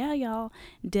 So, yeah, y'all,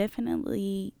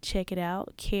 definitely check it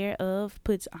out. Care of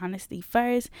puts honesty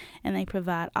first, and they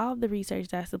provide all of the research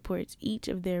that supports each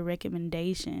of their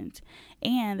recommendations.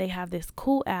 And they have this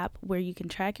cool app where you can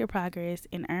track your progress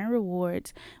and earn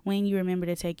rewards when you remember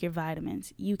to take your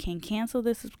vitamins. You can cancel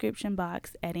the subscription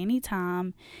box at any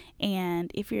time. And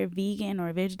if you're a vegan or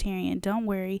a vegetarian, don't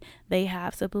worry, they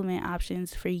have supplement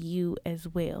options for you as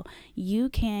well. You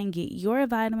can get your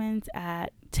vitamins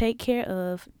at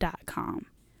takecareof.com.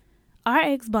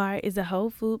 RX Bar is a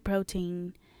whole food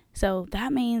protein. So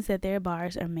that means that their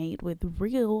bars are made with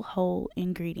real whole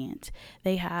ingredients.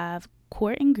 They have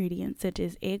core ingredients such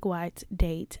as egg whites,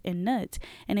 dates, and nuts.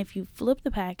 And if you flip the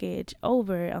package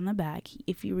over on the back,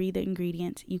 if you read the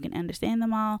ingredients, you can understand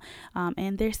them all.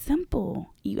 And they're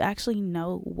simple. You actually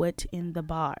know what's in the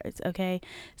bars, okay?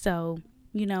 So,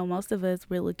 you know, most of us,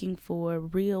 we're looking for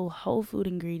real whole food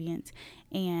ingredients.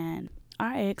 And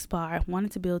RX Bar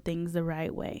wanted to build things the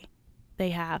right way.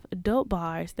 They have adult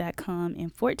bars that come in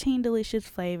 14 delicious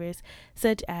flavors,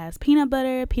 such as peanut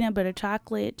butter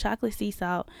chocolate, chocolate sea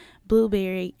salt,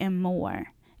 blueberry, and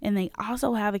more. And they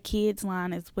also have a kids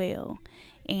line as well.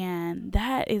 And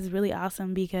that is really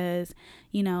awesome because,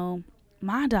 you know,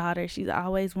 my daughter, she's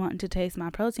always wanting to taste my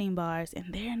protein bars,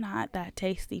 and they're not that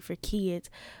tasty for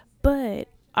kids. But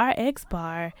RX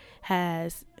Bar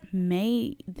has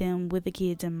made them with the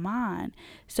kids in mind.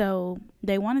 So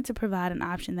they wanted to provide an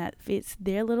option that fits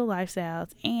their little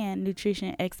lifestyles and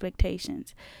nutrition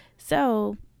expectations.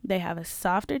 So they have a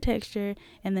softer texture,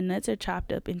 and the nuts are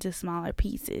chopped up into smaller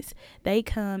pieces. They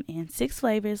come in 6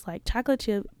 flavors like chocolate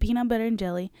chip, peanut butter and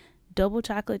jelly, double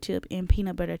chocolate chip, and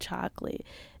peanut butter chocolate.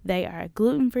 They are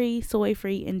gluten-free,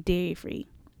 soy-free, and dairy-free.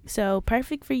 So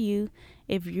perfect for you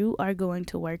if you are going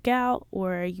to work out,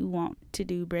 or you want to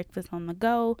do breakfast on the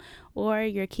go, or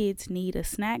your kids need a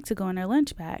snack to go in their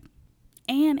lunch bag.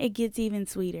 And it gets even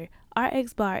sweeter.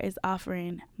 RX Bar is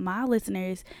offering my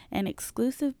listeners an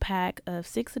exclusive pack of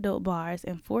 6 adult bars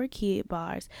and 4 kid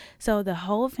bars, so the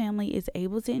whole family is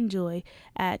able to enjoy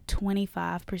at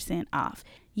 25% off.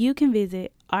 You can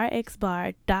visit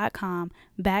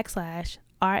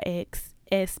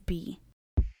rxbar.com/RXSB.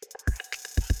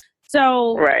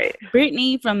 So, Right.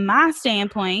 Brittany, from my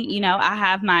standpoint, you know, I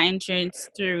have my insurance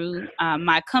through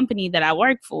my company that I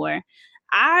work for.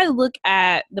 I look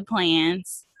at the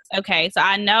plans. Okay, so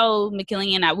I know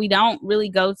McKinley and I, we don't really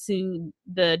go to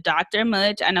the doctor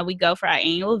much. I know we go for our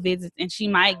annual visits, and she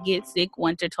might get sick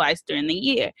once or twice during the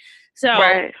year. So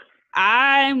Right.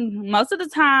 I'm most of the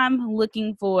time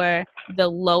looking for the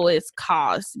lowest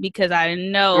cost because I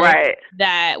know Right.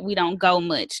 that we don't go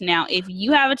much. Now, if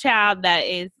you have a child that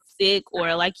is sick,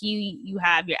 or like you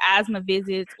have your asthma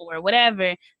visits or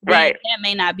whatever, then Right. that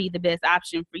may not be the best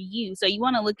option for you. So you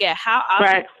want to look at how often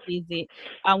Right. is it.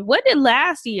 What did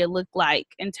last year look like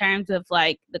in terms of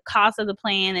like the cost of the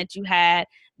plan that you had?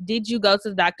 Did you go to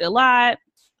the doctor a lot?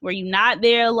 Were you not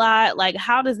there a lot? Like,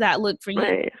 how does that look for you?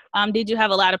 Right. Did you have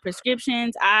a lot of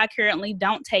prescriptions? I currently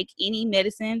don't take any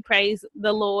medicine. Praise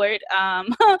the Lord.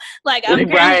 Like I'm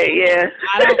currently, Right. Yeah.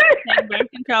 I don't take birth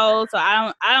control, so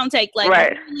I don't take like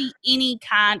Right. really any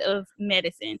kind of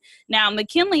medicine. Now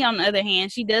McKinley, on the other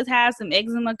hand, she does have some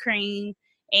eczema cream,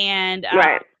 and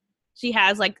Right. she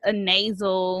has like a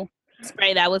nasal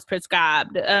spray that was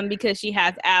prescribed because she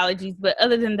has allergies. But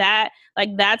other than that,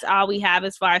 like that's all we have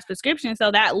as far as prescription.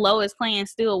 So that lowest plan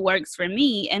still works for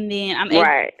me. And then I'm able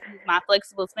Right. to use my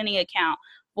flexible spending account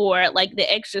for like the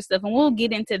extra stuff. And we'll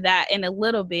get into that in a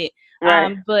little bit.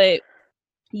 Right. But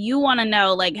you want to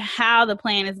know like how the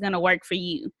plan is going to work for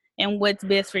you and what's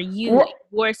best for you in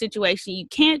your situation. You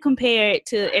can't compare it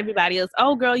to everybody else.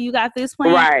 Oh, girl, you got this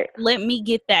plan. Right. Let me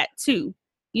get that too.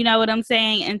 You know what I'm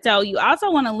saying? And so you also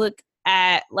want to look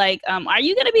at like, are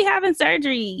you going to be having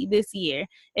surgery this year?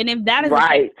 And if that is the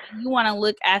case, you want to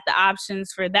look at the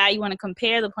options for that. You want to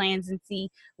compare the plans and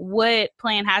see what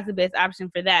plan has the best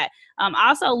option for that.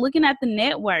 Also looking at the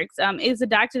networks, is the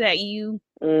doctor that you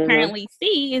currently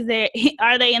see,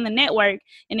 are they in the network?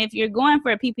 And if you're going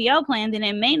for a PPO plan, then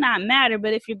it may not matter.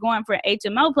 But if you're going for an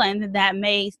HMO plan, then that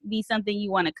may be something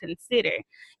you want to consider.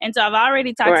 And so I've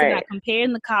already talked about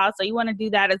comparing the cost. So you want to do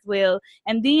that as well.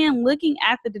 And then looking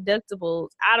at the deductibles,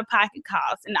 out-of-pocket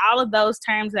costs, and all of those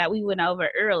terms that we went over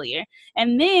earlier.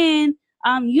 And then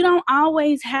you don't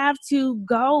always have to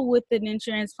go with an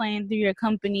insurance plan through your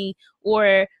company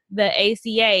or the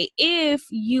ACA. If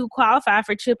you qualify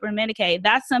for CHIP or Medicaid,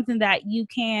 that's something that you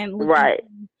can look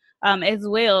into, as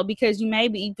well, because you may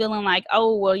be feeling like,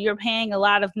 oh, well, you're paying a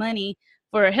lot of money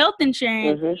for health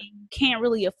insurance, and you can't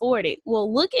really afford it.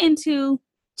 Well, look into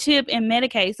CHIP and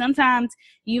Medicaid. Sometimes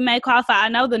you may qualify. I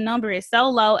know the number is so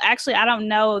low. Actually, I don't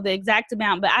know the exact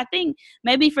amount, but I think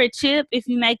maybe for CHIP, if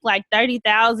you make like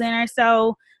 30,000 or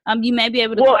so, you may be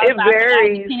able to Well, it qualify for that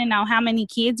varies. depending on how many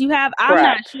kids you have. I'm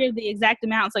not Correct. sure of the exact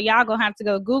amount, so y'all gonna have to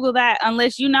go Google that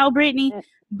unless you know, Brittany.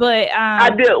 But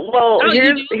I do. Well, oh,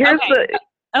 you do? here's the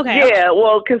Okay. yeah.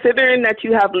 Well, considering that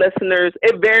you have listeners,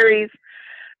 it varies.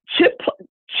 Chip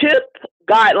chip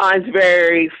guidelines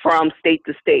vary from state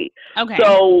to state. Okay.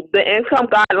 So the income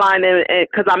guideline,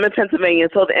 because I'm in Pennsylvania,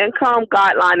 so the income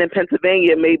guideline in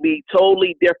Pennsylvania may be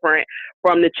totally different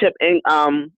from the chip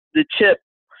income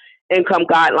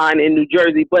guideline in New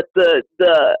Jersey. But the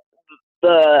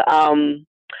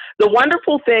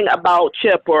wonderful thing about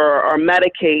CHIP or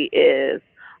Medicaid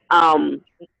um,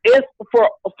 is for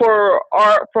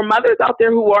mothers out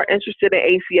there who are interested in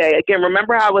ACA. Again,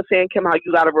 remember how I was saying, Kim, how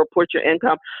you got to report your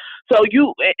income. So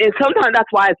and sometimes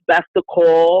that's why it's best to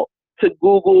call to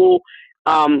Google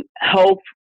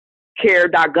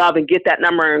healthcare.gov and get that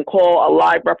number and call a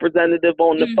live representative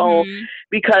on the phone,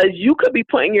 because you could be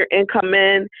putting your income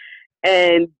in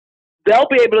and they'll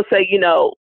be able to say, you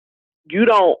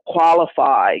don't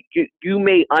qualify. You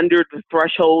may under the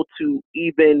threshold to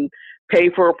even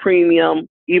pay for a premium,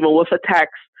 even with a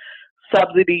tax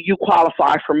subsidy, you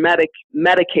qualify for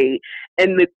Medicaid.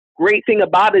 And the great thing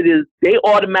about it is they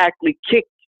automatically kick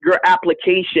your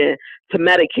application to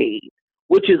Medicaid,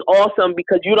 which is awesome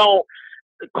because you don't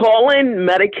calling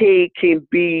Medicaid can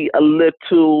be a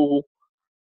little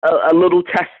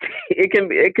testy. It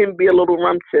can be a little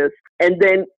rumptious. And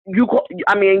then you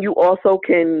also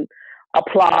can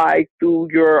apply through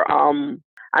your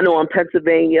I know in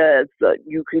Pennsylvania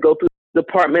you can go through the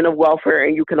Department of Welfare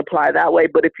and you can apply that way.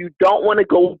 But if you don't want to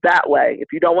go that way,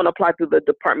 if you don't want to apply through the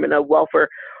Department of Welfare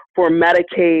for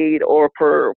Medicaid or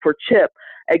for CHIP,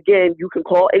 again, you can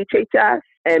call HHS,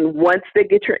 and once they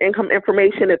get your income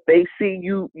information, if they see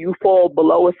you fall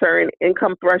below a certain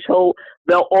income threshold,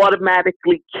 they'll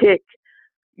automatically kick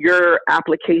your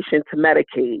application to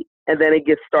Medicaid, and then it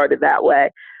gets started that way.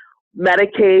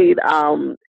 Medicaid,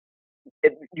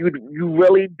 you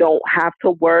really don't have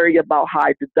to worry about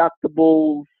high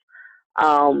deductibles.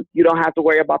 You don't have to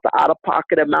worry about the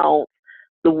out-of-pocket amounts.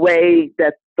 The way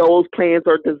that those plans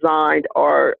are designed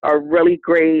are really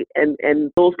great, and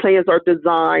those plans are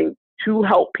designed to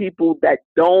help people that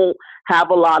don't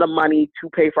have a lot of money to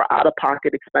pay for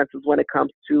out-of-pocket expenses when it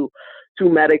comes to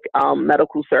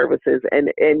medical services.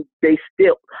 And they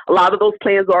still, a lot of those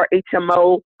plans are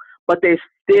HMO, but they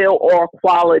still are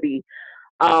quality.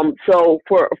 So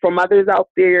for mothers out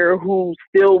there who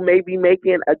still may be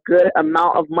making a good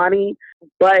amount of money,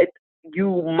 but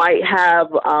you might have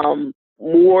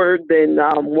more than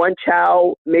one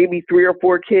child, maybe 3 or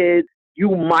 4 kids,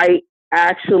 you might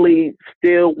actually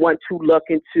still want to look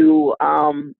into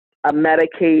a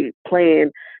Medicaid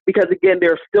plan, because again,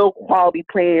 they're still quality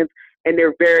plans and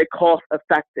they're very cost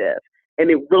effective,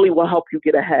 and it really will help you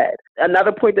get ahead.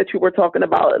 Another point that you were talking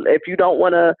about, if you don't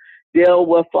want to deal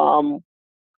with a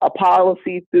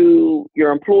policy through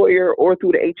your employer or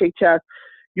through the HHS,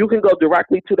 you can go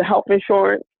directly to the health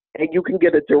insurance and you can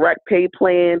get a direct pay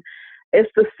plan.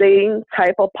 It's the same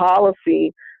type of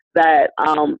policy that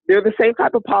they're the same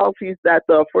type of policies that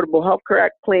the Affordable Health Care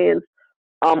Act plans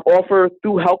offer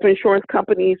through health insurance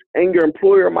companies and your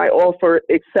employer might offer,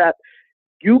 except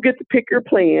you get to pick your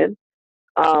plan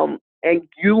and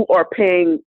you are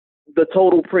paying the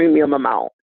total premium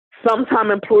amount.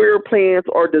 Sometimes employer plans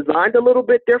are designed a little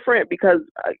bit different because,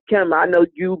 Kim, I know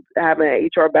you have an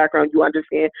HR background. You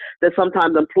understand that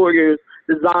sometimes employers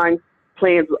design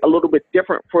plans a little bit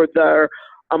different for their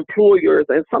employers.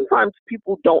 And sometimes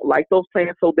people don't like those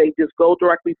plans, so they just go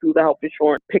directly through the health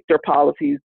insurance, pick their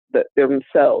policies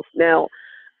themselves. Now,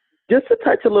 just to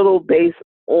touch a little base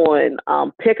on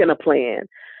picking a plan,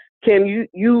 Kim,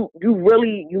 you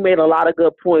made a lot of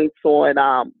good points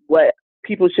on what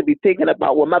people should be thinking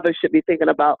about, what mothers should be thinking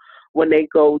about when they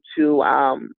go to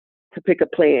pick a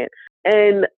plan.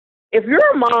 And if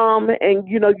you're a mom and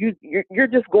you're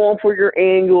just going for your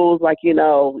annuals, like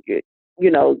your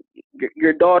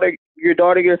daughter,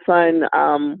 your son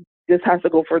just has to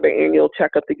go for the annual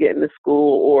checkup to get into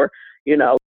school, or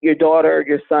your daughter,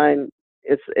 your son,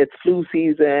 it's flu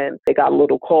season, they got a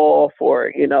little cough,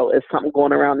 or it's something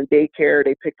going around in daycare,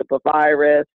 they picked up a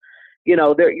virus.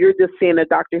 You're just seeing a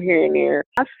doctor here and there.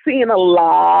 I've seen a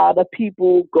lot of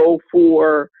people go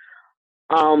for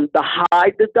the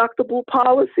high deductible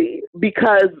policy,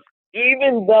 because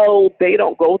even though they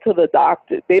don't go to the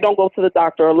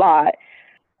doctor a lot,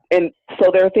 and so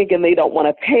they're thinking they don't want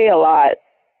to pay a lot,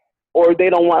 or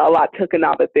they don't want a lot taken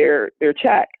out of their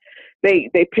check. they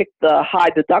pick the high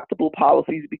deductible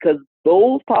policies because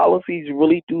those policies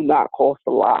really do not cost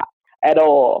a lot at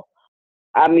all.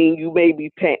 I mean, you may be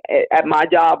paying at my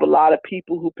job. A lot of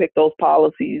people who pick those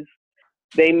policies,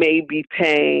 they may be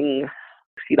paying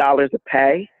 $60 a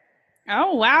pay.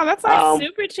 Oh, wow. That's like Um,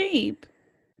 super cheap.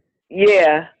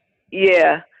 yeah,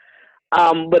 yeah.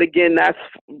 But again,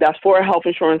 that's for a health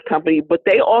insurance company. But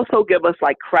they also give us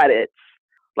like credits,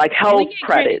 like We health get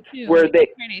credit credits, too. where We get they.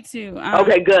 credit too.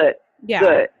 Okay, good, Yeah.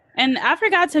 good. And I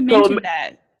forgot to So mention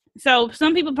that. So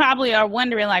some people probably are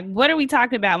wondering, like, what are we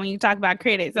talking about when you talk about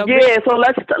credit? So yeah, so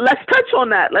let's touch on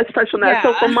that. Let's touch on that.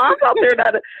 So for yeah. moms out there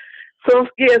that so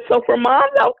for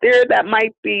moms out there that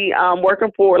might be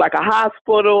working for like a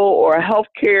hospital or a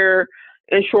healthcare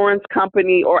insurance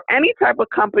company or any type of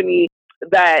company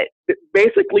that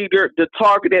basically the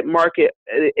targeted market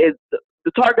is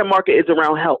the target market is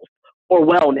around health or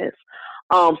wellness.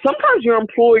 Sometimes your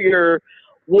employer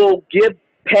will give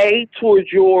pay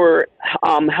towards your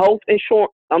health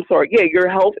insurance. I'm sorry, yeah, your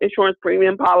health insurance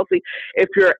premium policy if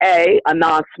you're a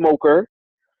non-smoker.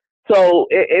 So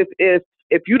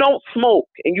if you don't smoke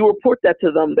and you report that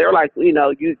to them, they're like, you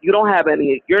don't have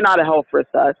any, you're not a health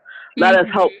risk to us. Let us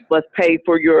help Mm-hmm. us pay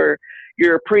for your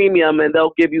premium, and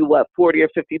they'll give you what $40 or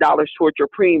 $50 towards your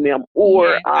premium, Yeah.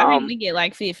 or I think we get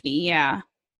like 50. Yeah.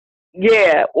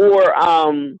 yeah, or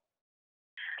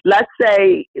let's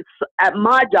say at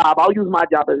my job, I'll use my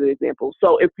job as an example.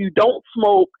 So if you don't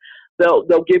smoke,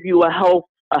 they'll give you a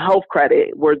health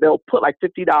credit where they'll put like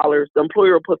 $50. The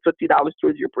employer will put $50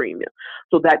 towards your premium,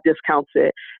 so that discounts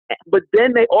it. But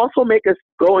then they also make us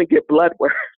go and get blood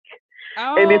work,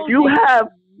 and if Oh, you have,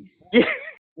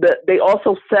 they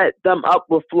also set them up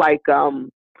with like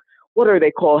what are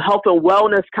they called, health and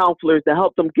wellness counselors to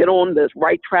help them get on this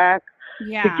right track to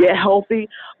yeah. get healthy.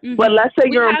 But Mm-hmm. let's say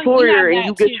We your have employer and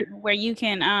you that get too, your where you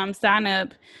can sign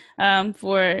up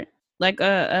for like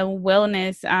a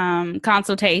wellness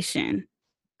consultation.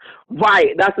 right,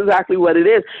 that's exactly what it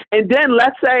is. And then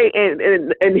let's say,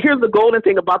 and here's the golden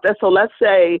thing about that. So let's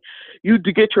say you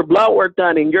to get your blood work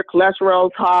done and your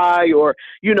cholesterol's high, or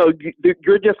you're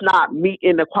just not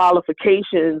meeting the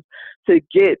qualifications to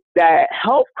get that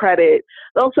health credit.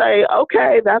 They'll say,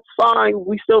 okay, that's fine.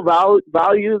 We still value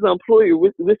the employer.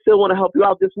 We still want to help you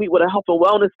out. Just meet with a health and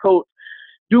wellness coach,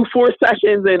 do 4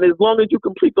 sessions, and as long as you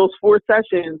complete those 4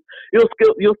 sessions, you'll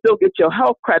still get your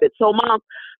health credit. So, mom,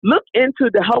 look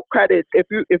into the health credits. If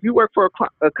you work for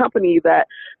a company that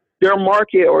their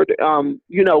market, or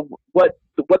what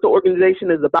the organization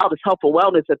is about is health and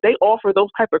wellness, if they offer those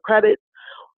type of credits,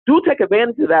 do take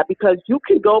advantage of that, because you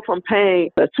can go from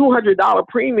paying a $200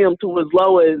 premium to as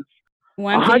low as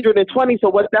 150. 120. So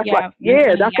what that's like, Yeah,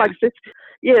 yeah, 120. that's like six.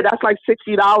 Yeah, that's like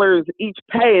 $60 each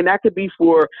pay, and that could be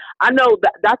for. I know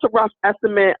that's a rough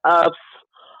estimate of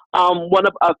one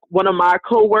of my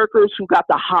coworkers who got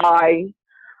the high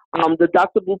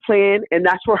deductible plan, and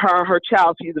that's for her and her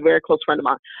child. She's a very close friend of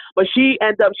mine, but she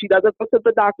doesn't go to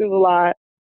the doctors a lot.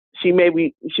 She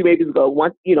maybe go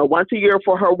once a year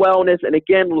for her wellness, and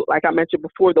again, like I mentioned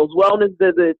before, those wellness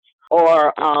visits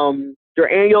are their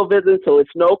annual visits, so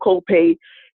it's no copay.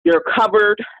 They're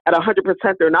covered at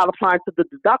 100%. They're not applying to the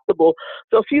deductible.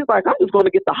 So she's like, I'm just going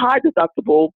to get the high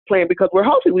deductible plan because we're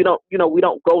healthy. We don't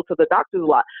go to the doctors a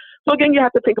lot. So again, you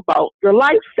have to think about your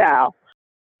lifestyle.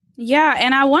 Yeah,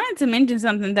 and I wanted to mention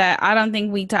something that I don't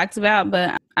think we talked about,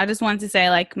 but I just wanted to say,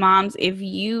 like, moms, if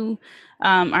you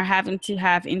are having to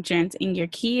have insurance and your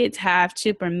kids have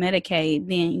CHIP or Medicaid,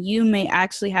 then you may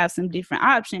actually have some different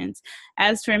options.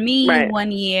 As for me, Right.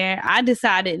 one year, I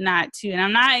decided not to, and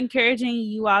I'm not encouraging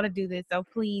you all to do this, so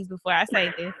please, before I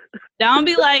say this, don't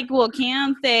be like, well,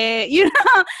 Kim said,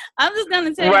 I'm just going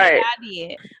to tell you what Right. I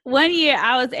did. One year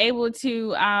I was able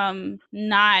to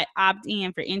not opt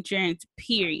in for insurance,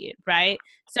 period, right?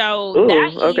 So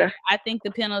that Ooh. year Okay. I think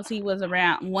the penalty was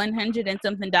around 100 and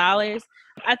something dollars.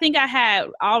 I think I had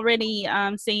already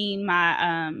seen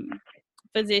my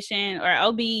physician or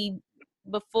OB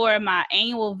before my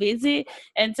annual visit,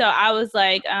 and so I was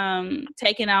like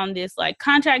taking on this like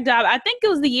contract job. I think it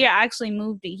was the year I actually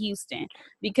moved to Houston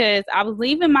because I was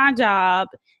leaving my job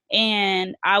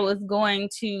and I was going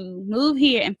to move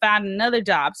here and find another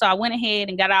job. So I went ahead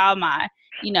and got all my,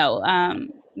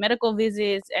 medical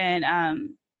visits and,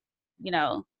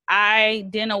 I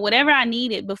did know whatever I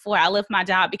needed before I left my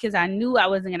job because I knew I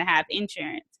wasn't going to have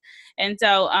insurance. And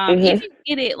so if Mhm. you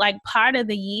get it like part of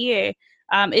the year,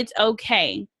 it's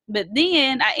okay. But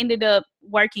then I ended up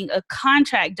working a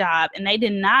contract job and they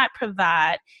did not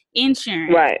provide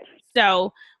insurance. Right.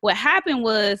 So what happened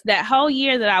was that whole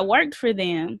year that I worked for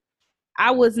them, I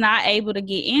was not able to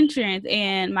get insurance,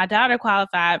 and my daughter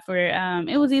qualified for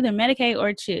it was either Medicaid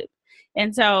or CHIP.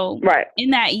 And so Right. in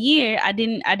that year, I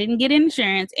didn't get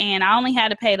insurance, and I only had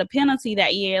to pay the penalty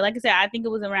that year. Like I said, I think it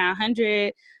was around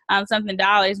 $100 something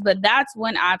dollars, but that's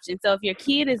one option. So if your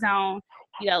kid is on,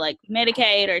 like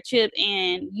Medicaid or CHIP,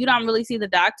 and you don't really see the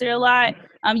doctor a lot,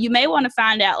 you may want to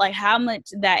find out like how much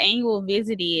that annual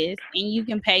visit is, and you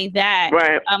can pay that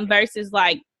Right. versus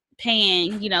like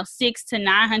paying, $600 to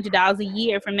 $900 a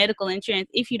year for medical insurance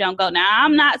if you don't go. Now,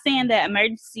 I'm not saying that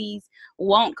emergencies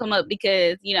won't come up,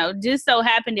 because, just so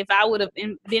happened if I would have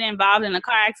been involved in a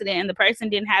car accident and the person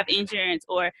didn't have insurance,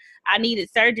 or I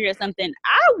needed surgery or something,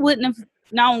 I wouldn't have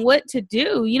known what to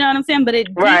do. You know what I'm saying? But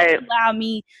it did allow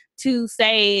me to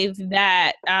save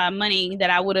that money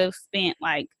that I would have spent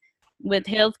like with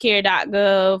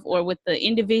healthcare.gov or with the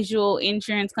individual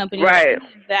insurance company, right?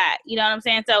 That, you know what I'm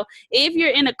saying? So if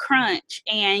you're in a crunch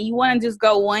and you want to just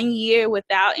go 1 year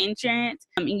without insurance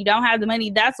and you don't have the money,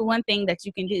 that's one thing that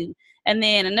you can do. And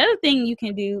then another thing you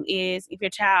can do is, if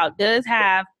your child does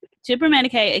have CHIP or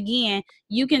Medicaid, again,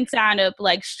 you can sign up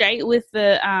like straight with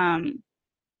the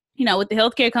with the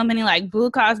healthcare company like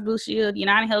Blue Cross Blue Shield,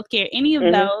 United Healthcare, any of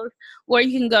those, or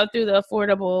you can go through the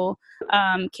Affordable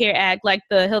Care Act, like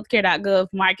the healthcare.gov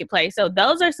marketplace. So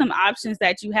those are some options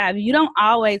that you have. You don't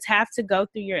always have to go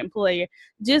through your employer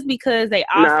just because they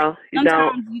offer. No,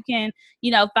 sometimes you can,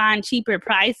 find cheaper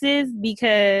prices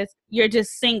because you're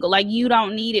just single. Like, you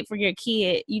don't need it for your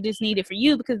kid. You just need it for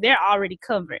you because they're already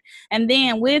covered. And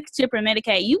then with CHIP or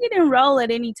Medicaid, you can enroll at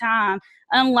any time,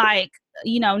 unlike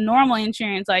normal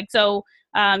insurance. Like, so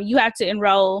you have to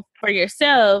enroll for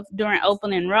yourself during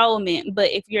open enrollment. But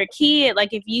if you're a kid, like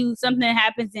if something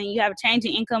happens and you have a change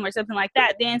in income or something like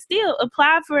that, then still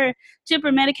apply for CHIP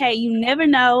or Medicaid. You never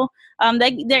know.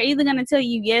 They're either going to tell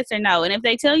you yes or no. And if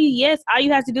they tell you yes, all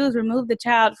you have to do is remove the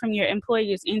child from your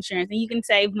employer's insurance, and you can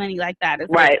save money like that as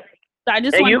well. Right. So I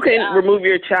just and you can remove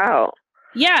your child.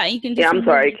 Yeah, you can just remove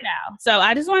your child. So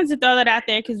I just wanted to throw that out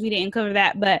there because we didn't cover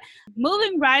that. But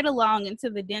moving right along into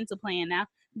the dental plan now,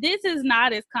 this is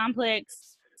not as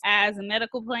complex as a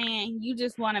medical plan. You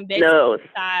just want to basically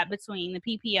decide between the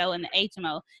PPO and the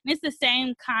HMO. And it's the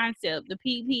same concept. The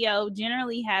PPO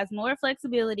generally has more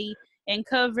flexibility and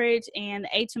coverage, and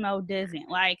the HMO doesn't.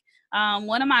 Like,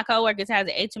 one of my coworkers has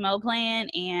an HMO plan,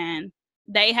 and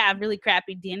they have really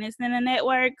crappy dentists in the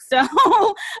network. So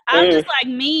I'm just like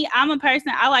me. I'm a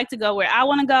person, I like to go where I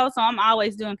want to go. So I'm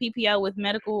always doing PPO with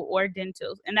medical or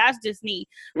dental. And that's just me.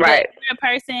 Right. But if you're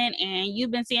a person and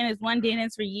you've been seeing this one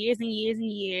dentist for years and years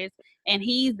and years, and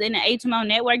he's in the HMO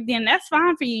network, then that's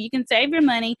fine for you. You can save your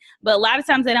money. But a lot of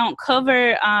times they don't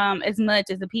cover as much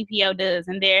as the PPO does.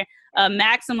 And their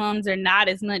maximums are not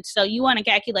as much. So you want to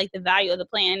calculate the value of the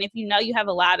plan. And if you know you have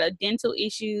a lot of dental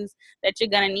issues that you're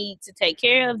going to need to take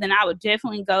care of, then I would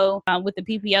definitely go with the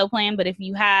PPO plan. But if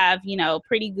you have,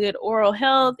 pretty good oral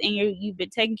health and you've been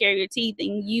taking care of your teeth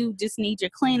and you just need your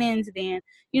cleanings, then,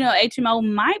 HMO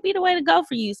might be the way to go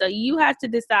for you. So you have to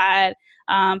decide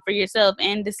for yourself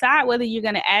and decide whether you're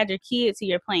going to add your kid to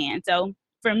your plan. So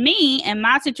for me and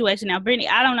my situation now, Brittany,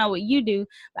 I don't know what you do,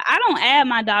 but I don't add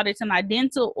my daughter to my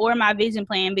dental or my vision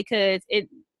plan because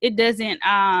it doesn't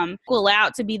equal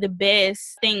out to be the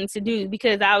best thing to do,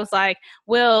 because I was like,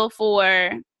 well,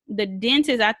 for the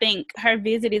dentist, I think her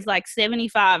visit is like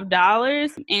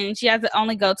 $75 and she has to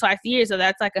only go twice a year. So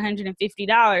that's like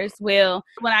 $150. Well,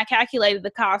 when I calculated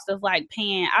the cost of like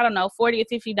paying, I don't know, $40 or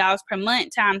 $50 per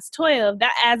month times 12,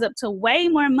 that adds up to way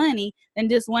more money than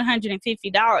just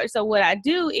 $150. So what I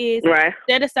do is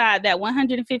set aside that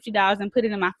 $150 and put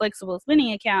it in my flexible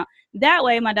spending account. That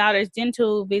way my daughter's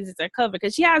dental visits are covered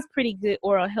because she has pretty good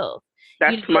oral health.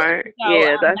 That's smart. So,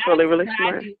 yeah, that's really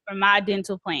smart. I do for my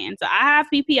dental plan. So I have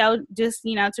PPO, just,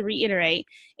 to reiterate,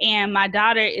 and my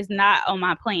daughter is not on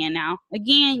my plan now.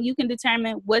 Again, you can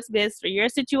determine what's best for your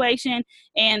situation.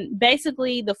 And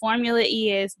basically the formula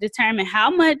is determine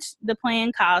how much the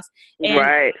plan costs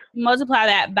and multiply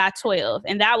that by 12.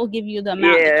 And that will give you the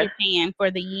amount that you're paying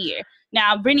for the year.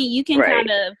 Now, Brittany, you can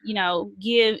kind of,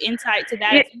 give insight to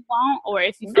that if you want, or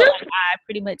if you feel like I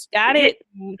pretty much got it.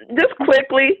 Just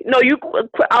quickly. No,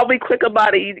 I'll be quick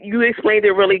about it. You explained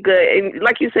it really good. And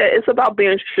like you said, it's about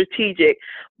being strategic,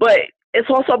 but it's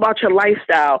also about your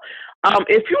lifestyle.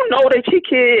 If you know that your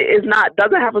kid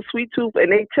doesn't have a sweet tooth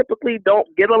and they typically don't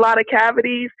get a lot of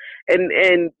cavities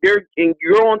and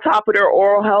you're on top of their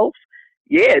oral health,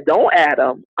 don't add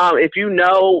them. If you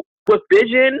know with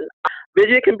vision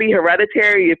can be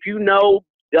hereditary. If you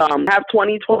have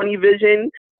 20/20 vision,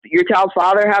 your child's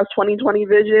father has 20/20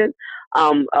 vision.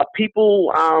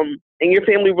 People and your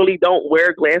family really don't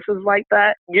wear glasses like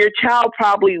that, your child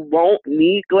probably won't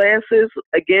need glasses.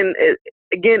 Again,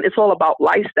 it's all about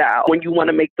lifestyle when you want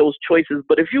to make those choices.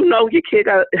 But if you know your kid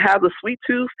has a sweet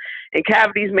tooth and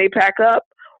cavities may pack up,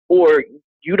 or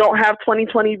you don't have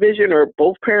 20/20 vision, or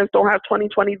both parents don't have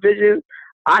 20/20 vision.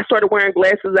 I started wearing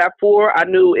glasses at 4. I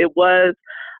knew it was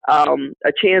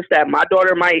a chance that my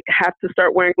daughter might have to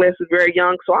start wearing glasses very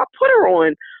young. So I put her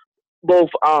on both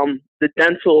the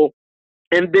dental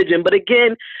and vision. But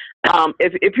again,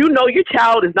 if you know your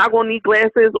child is not going to need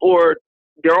glasses, or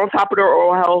they're on top of their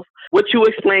oral health, what you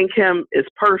explained, Kim, is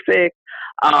perfect.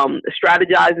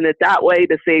 Strategizing it that way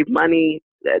to save money,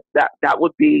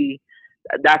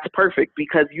 that's perfect,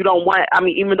 because you don't want,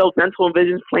 even though dental and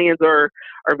vision plans are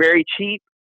very cheap,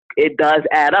 it does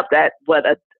add up. That what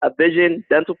a vision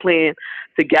dental plan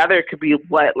together could be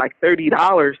like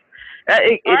 $30. That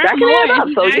can add up.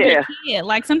 So yeah,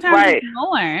 like sometimes it's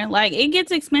more. Like it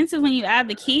gets expensive when you add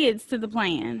the kids to the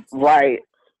plans. Right.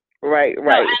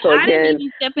 So I didn't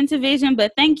even step into vision,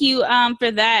 but thank you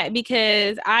for that,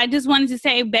 because I just wanted to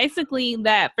say basically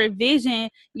that for vision,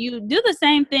 you do the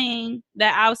same thing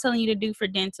that I was telling you to do for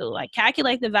dental, like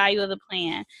calculate the value of the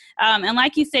plan. And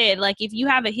like you said, like if you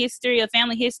have a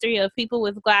family history of people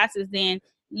with glasses, then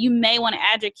you may want to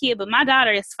add your kid. But my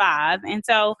daughter is 5. And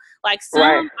so like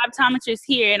some optometrists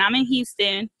here, and I'm in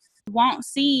Houston, won't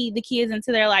see the kids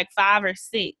until they're like 5 or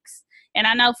 6. And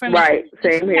I know from same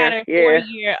she had her here.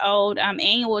 4-year-old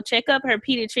annual checkup, her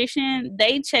pediatrician,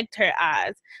 they checked her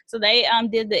eyes. So they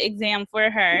did the exam for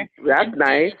her. That's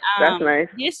nice. That's nice.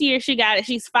 This year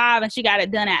she's 5 and she got it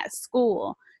done at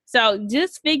school. So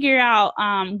just figure out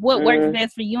what works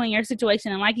best for you and your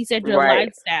situation. And like you said, your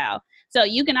lifestyle. So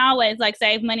you can always like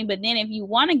save money, but then if you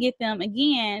want to get them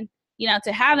again,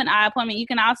 to have an eye appointment, you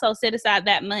can also set aside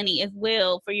that money as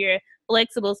well for your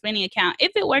flexible spending account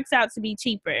if it works out to be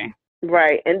cheaper.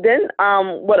 Right. And then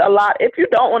if you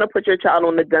don't want to put your child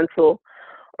on the dental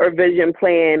or vision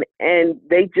plan, and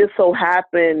you just so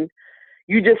happen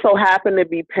to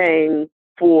be paying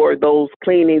for those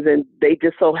cleanings, and they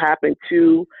just so happen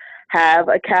to have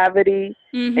a cavity,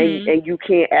 and you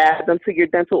can't add them to your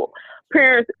dental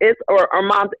parents, or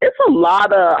moms, it's a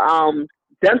lot of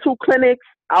dental clinics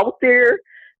out there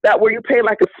where you pay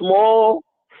like a small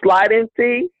slide-in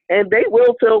fee, and they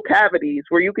will fill cavities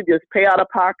where you can just pay out of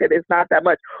pocket. It's not that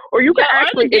much. Or you can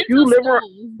actually, if you live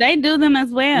around, they do them as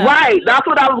well. Right. That's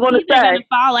what I was going to say. They're going to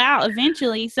fall out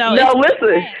eventually. So no,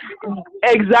 listen.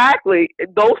 Exactly.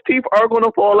 Those teeth are going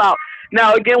to fall out.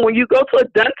 Now, again, when you go to a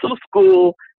dental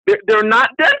school, they're not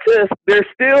dentists. They're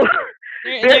still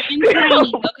they're in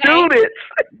training, students.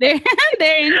 They're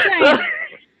in training.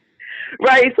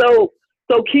 Right. So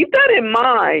keep that in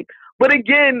mind. But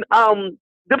again,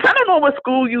 depending on what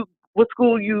school you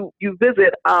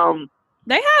visit,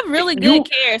 they have really good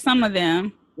care. Some of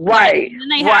them, right?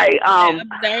 And they have to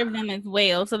observe them as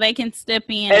well, so they can step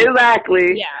in.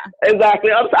 Exactly.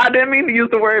 Exactly. I didn't mean to use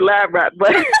the word lab rat,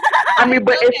 but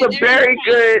but it's a very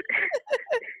good.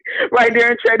 Right there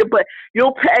in trading, but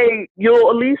you'll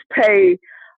at least pay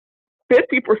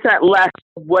 50% less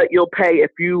of what you'll pay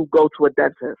if you go to a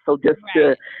dentist. So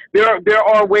there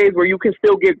are ways where you can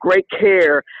still get great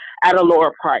care at a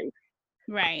lower price.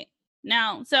 Right.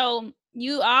 Now, so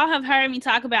you all have heard me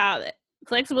talk about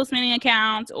flexible spending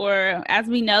accounts, or as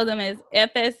we know them as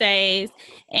FSAs.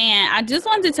 And I just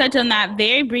wanted to touch on that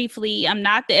very briefly. I'm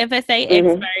not the FSA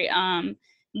expert,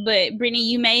 but Brittany,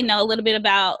 you may know a little bit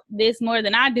about this more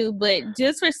than I do. But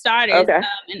just for starters,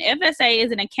 an FSA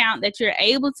is an account that you're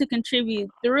able to contribute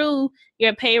through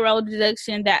your payroll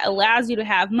deduction that allows you to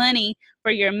have money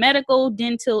for your medical,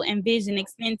 dental, and vision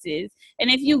expenses.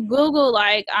 And if you Google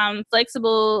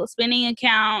flexible spending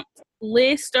account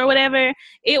list or whatever,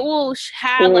 it will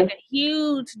have like a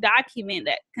huge document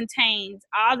that contains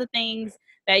all the things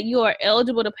that you are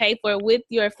eligible to pay for with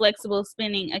your flexible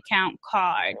spending account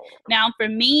card. Now, for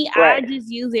me, I just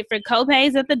use it for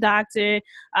co-pays at the doctor.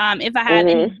 If I have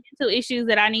any dental issues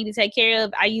that I need to take care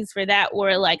of, I use for that,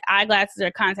 or like eyeglasses or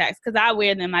contacts, because I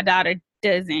wear them. My daughter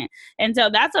doesn't. And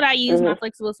so that's what I use my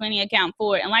flexible spending account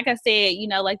for. And like I said,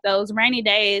 like those rainy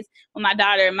days when my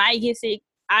daughter might get sick,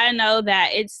 I know that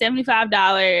it's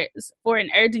 $75 for an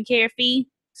urgent care fee.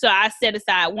 So I set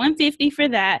aside $150 for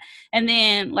that, and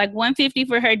then like $150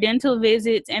 for her dental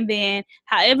visits, and then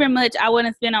however much I want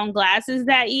to spend on glasses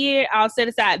that year, I'll set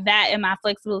aside that in my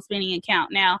flexible spending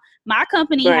account. Now, my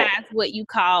company has what you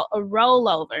call a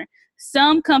rollover.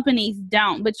 Some companies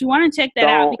don't, but you want to check that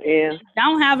out. Because if you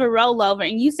don't have a rollover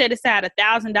and you set aside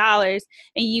 $1,000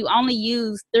 and you only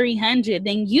use $300,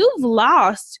 then you've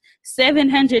lost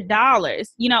 $700,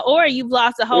 or you've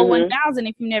lost a whole $1,000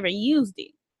 if you never used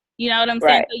it. You know what I'm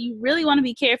saying? Right. So you really want to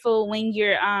be careful when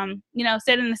you're,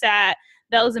 setting aside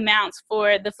those amounts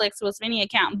for the flexible spending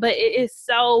account. But it is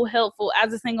so helpful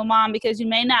as a single mom because you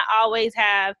may not always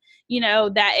have,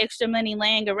 that extra money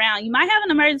laying around. You might have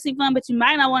an emergency fund, but you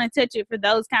might not want to touch it for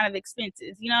those kind of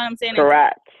expenses. You know what I'm saying?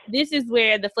 Correct. This is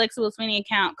where the flexible spending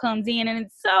account comes in, and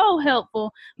it's so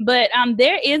helpful. But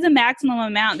there is a maximum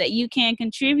amount that you can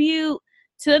contribute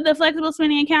to the flexible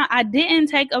spending account. I didn't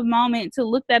take a moment to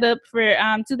look that up for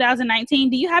 2019.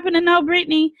 Do you happen to know,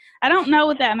 Brittany? I don't know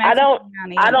what that maximum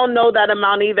amount is. I don't know that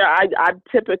amount either. I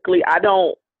typically I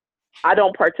don't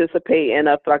participate in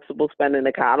a flexible spending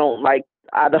account.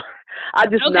 I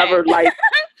just Okay. never like.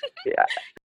 Yeah,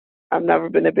 I've never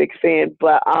been a big fan,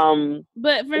 but for me,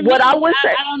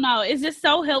 I don't know. It's just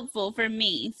so helpful for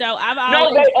me. So I've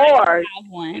always have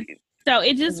one. So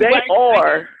it just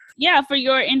works. Yeah, for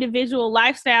your individual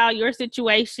lifestyle, your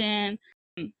situation.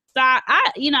 So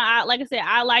I like I said,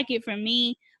 I like it for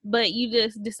me, but you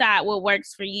just decide what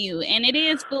works for you, and it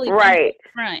is fully funded up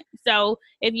front. So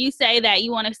if you say that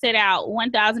you want to set out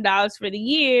 $1,000 for the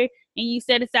year, and you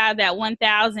set aside that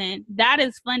 $1,000, that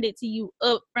is funded to you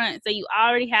up front. So you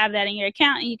already have that in your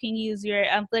account, and you can use your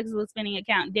flexible spending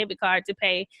account debit card to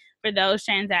pay for those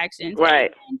transactions.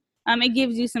 Right. And, it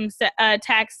gives you some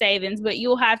tax savings, but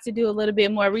you'll have to do a little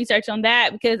bit more research on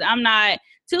that because I'm not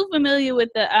too familiar with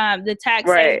the tax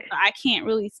savings, so I can't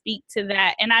really speak to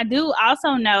that. And I do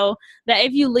also know that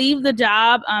if you leave the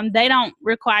job, they don't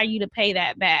require you to pay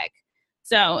that back.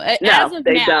 So as of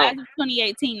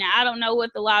 2018, now I don't know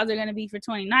what the laws are going to be for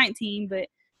 2019, but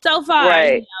so far,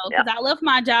 because I left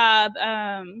my job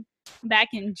back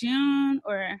in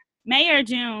May or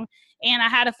June, and I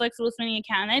had a flexible spending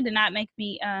account. And they did not make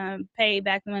me pay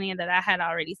back the money that I had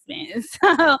already spent.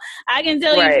 So I can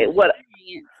tell you what.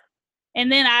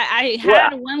 And then I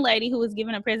had one lady who was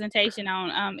giving a presentation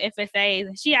on FSAs,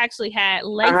 and she actually had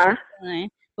LASIK done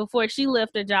before she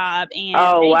left the job, and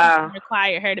they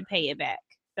required her to pay it back.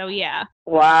 So yeah.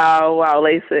 Wow,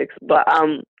 LASIK. But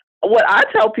what I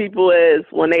tell people is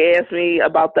when they ask me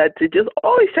about that, to just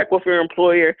always check with your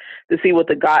employer to see what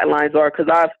the guidelines are, because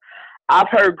I've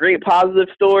heard great positive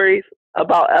stories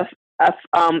about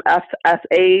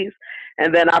FSAs,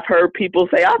 and then I've heard people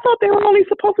say, I thought they were only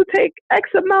supposed to take X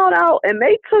amount out, and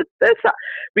they took this out,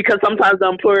 because sometimes the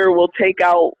employer will take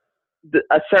out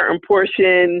a certain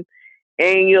portion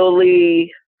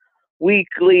annually,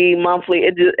 weekly, monthly.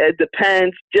 It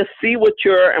depends. Just see what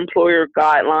your employer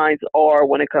guidelines are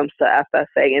when it comes to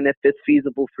FSA and if it's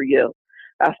feasible for you.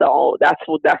 That's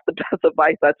the best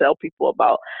advice I tell people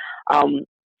about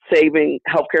saving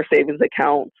healthcare savings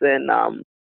accounts and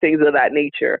things of that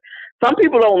nature. Some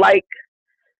people don't like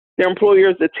their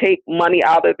employers to take money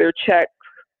out of their check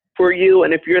for you,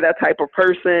 and if you're that type of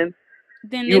person,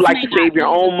 then you like to save your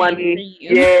own money.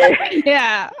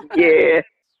 Yeah.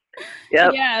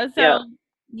 Yeah. So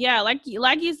like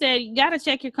you said, you got to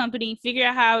check your company, figure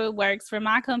out how it works. For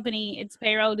my company, it's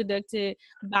payroll deducted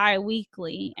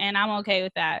bi-weekly, and I'm okay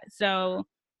with that. So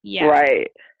yeah. Right.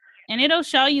 And it'll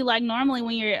show you, like, normally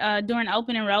when you're doing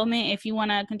open enrollment, if you want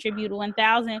to contribute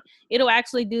 $1,000, it'll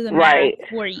actually do the math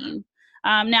for you.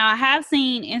 Now I have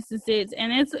seen instances,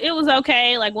 and it was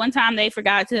okay. Like one time they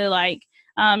forgot to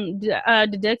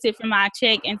deduct it from my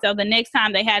check, and so the next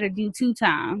time they had to do 2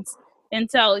 times. And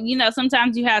so,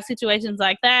 sometimes you have situations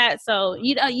like that. So,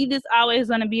 you just always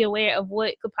want to be aware of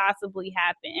what could possibly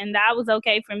happen. And that was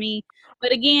okay for me.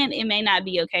 But again, it may not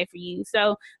be okay for you.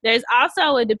 So there's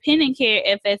also a dependent care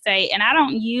FSA. And I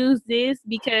don't use this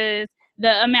because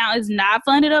the amount is not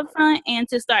funded up front. And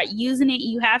to start using it,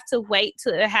 you have to wait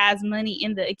till it has money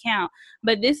in the account.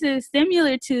 But this is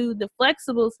similar to the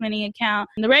flexible spending account,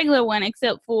 the regular one,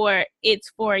 except for it's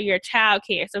for your child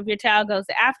care. So if your child goes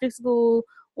to after school,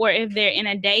 or if they're in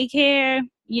a daycare,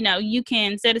 you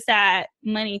can set aside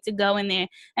money to go in there.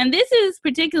 And this is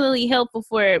particularly helpful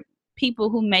for people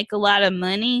who make a lot of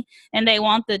money and they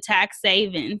want the tax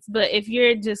savings. But if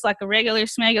you're just like a regular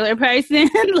smuggler person,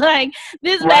 like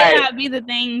this may not be the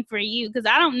thing for you, because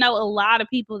I don't know a lot of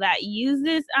people that use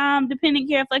this dependent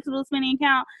care flexible spending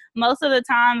account. Most of the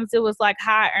times it was like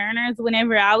high earners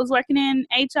whenever I was working in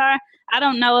HR. I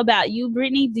don't know about you,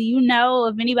 Brittany. Do you know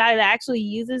of anybody that actually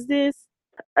uses this?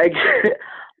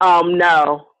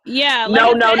 No. Yeah.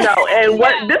 No. And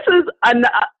what this is,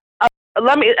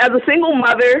 let me, as a single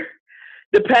mother,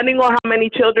 depending on how many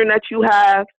children that you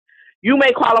have, you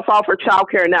may qualify for Child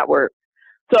Care Network.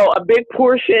 So a big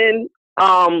portion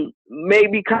may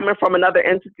be coming from another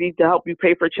entity to help you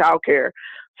pay for child care.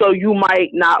 So you might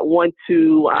not want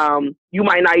to, you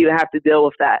might not even have to deal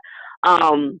with that.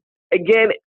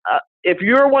 Again, if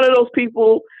you're one of those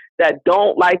people that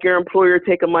don't like your employer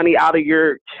taking money out of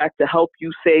your check to help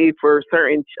you save for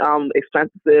certain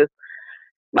expenses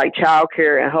like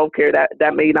childcare and healthcare,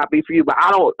 that may not be for you. But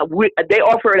they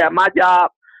offer it at my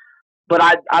job, but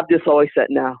I've just always said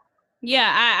no.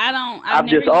 Yeah, I don't. I've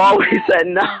just always said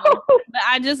no. But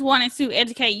I just wanted to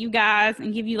educate you guys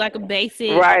and give you like a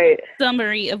basic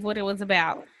summary of what it was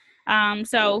about.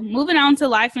 So moving on to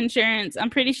life insurance, I'm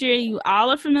pretty sure you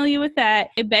all are familiar with that.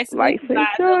 It basically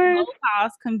provides a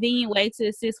low-cost, convenient way to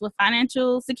assist with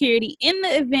financial security in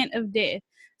the event of death.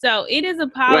 So it is a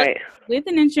policy with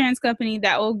an insurance company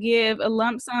that will give a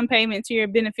lump sum payment to your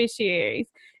beneficiaries.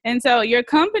 And so your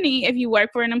company, if you work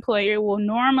for an employer, will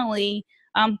normally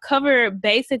cover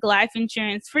basic life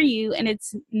insurance for you, and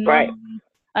it's normally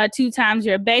 2 times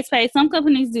your base pay. Some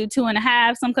companies do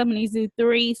 2.5, some companies do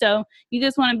 3. So you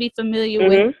just want to be familiar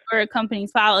with your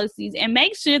company's policies and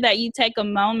make sure that you take a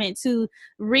moment to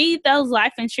read those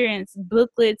life insurance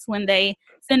booklets when they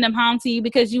send them home to you,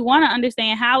 because you want to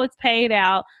understand how it's paid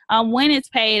out, when it's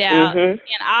paid out, and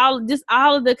all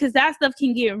of the, because that stuff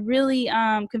can get really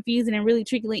confusing and really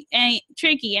tricky.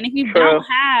 And if you don't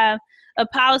have a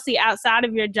policy outside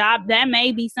of your job, that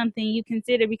may be something you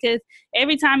consider, because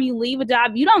every time you leave a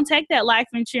job, you don't take that life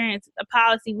insurance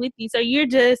policy with you. So you're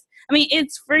just,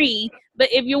 it's free, but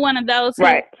if you're one of those who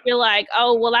feel like,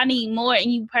 oh, well, I need more,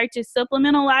 and you purchase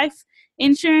supplemental life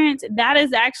insurance, that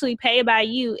is actually paid by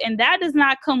you, and that does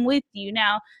not come with you.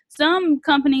 Now, some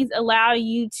companies allow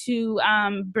you to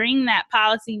bring that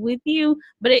policy with you,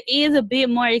 but it is a bit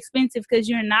more expensive because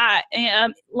you're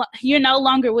no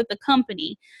longer with the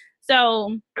company.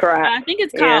 So I think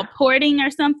it's called porting or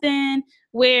something,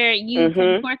 where you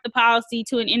can port the policy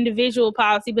to an individual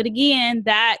policy. But again,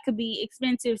 that could be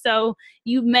expensive. So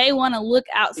you may want to look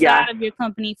outside of your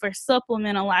company for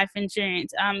supplemental life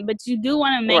insurance. But you do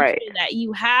want to make sure that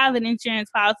you have an insurance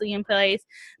policy in place,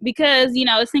 because,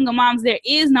 single moms, there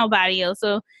is nobody else.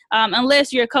 So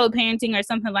unless you're co-parenting or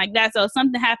something like that. So if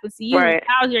something happens to you,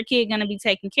 how's your kid going to be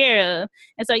taken care of?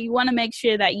 And so you want to make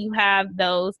sure that you have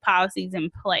those policies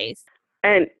in place.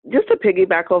 And just to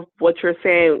piggyback off what you're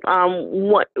saying,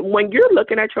 when you're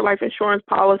looking at your life insurance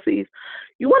policies,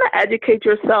 you want to educate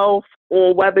yourself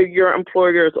on whether your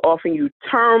employer is offering you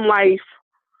term life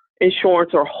insurance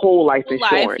or whole life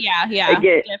insurance. Yeah,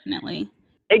 again, definitely.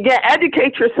 Again,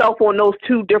 educate yourself on those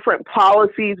two different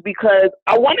policies, because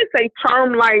I want to say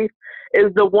term life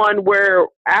is the one where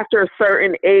after a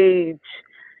certain age,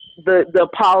 the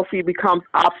policy becomes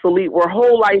obsolete, where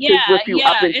whole life is with you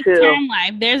up until it's term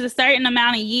life. There's a certain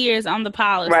amount of years on the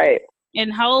policy,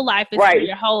 and whole life is for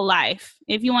your whole life.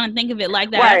 If you want to think of it like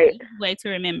that, that's a way to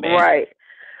remember. Right.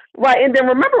 And then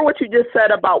remember what you just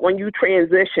said about when you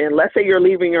transition. Let's say you're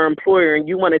leaving your employer and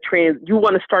you want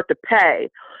to start to pay.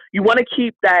 You want to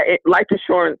keep that life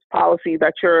insurance policy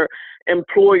that your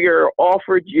employer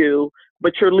offered you,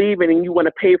 but you're leaving and you want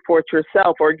to pay for it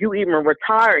yourself, or you even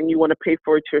retire and you want to pay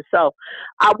for it yourself.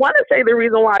 I want to say the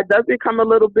reason why it does become a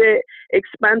little bit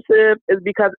expensive is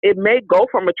because it may go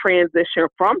from a transition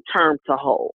from term to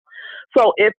whole.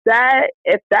 So if that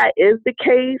is the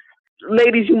case,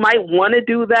 ladies, you might want to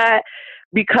do that,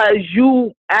 because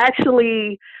you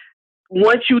actually,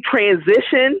 once you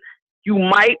transition, you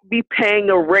might be paying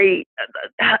a rate.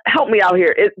 Help me out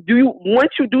here.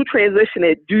 Once you do transition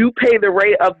it, do you pay the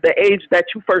rate of the age that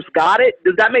you first got it?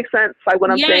 Does that make sense? Like what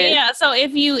I'm saying? Yeah. So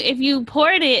if you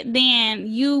port it, then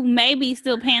you may be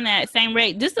still paying that same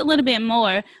rate, just a little bit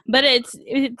more. But it's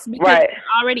because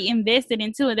you're already invested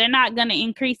into it. They're not going to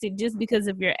increase it just because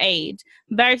of your age.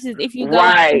 Versus if you go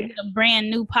and get a brand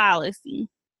new policy.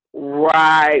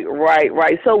 Right.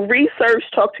 So research,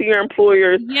 talk to your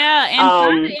employers. Yeah, and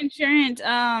find an insurance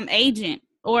agent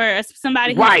or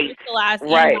somebody who specializes in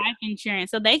life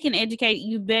insurance, so they can educate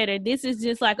you better. This is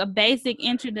just like a basic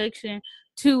introduction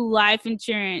to life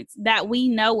insurance that we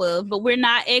know of, but we're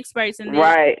not experts in this.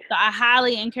 Right. So I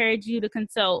highly encourage you to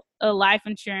consult a life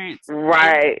insurance.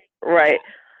 Right.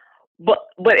 But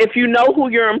if you know who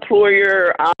your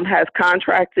employer has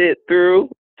contracted through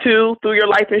your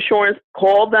life insurance,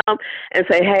 call them and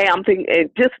say, hey, I'm thinking,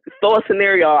 just throw a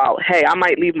scenario out. Hey, I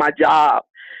might leave my job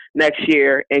next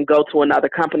year and go to another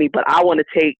company, but I want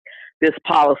to take this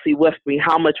policy with me.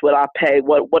 How much would I pay?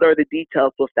 What are the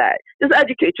details with that? Just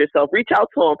educate yourself. Reach out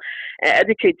to them and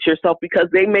educate yourself, because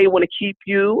they may want to keep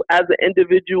you as an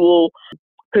individual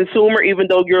consumer, even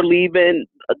though you're leaving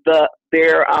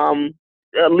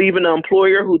leaving an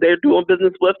employer who they're doing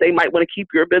business with. They might want to keep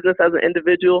your business as an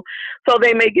individual. So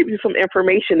they may give you some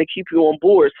information to keep you on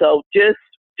board. So just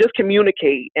just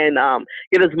communicate and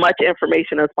get as much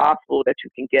information as possible that you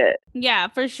can get. Yeah,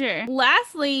 for sure.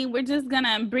 Lastly, we're just going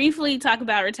to briefly talk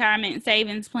about retirement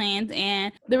savings plans.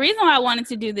 And the reason why I wanted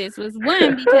to do this was,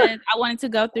 one, because I wanted to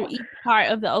go through each part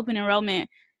of the open enrollment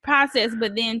process,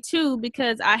 but then two,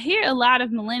 because I hear a lot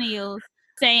of millennials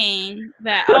saying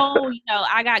that, oh,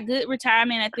 I got good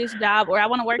retirement at this job, or I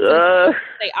want to work for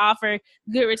they offer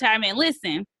good retirement.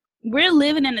 Listen, we're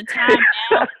living in a time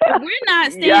now where we're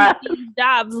not staying at these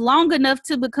jobs long enough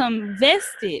to become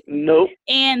vested. Nope.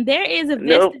 And there is a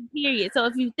vested period. So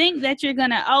if you think that you're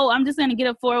going to, I'm just going to get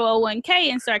a 401k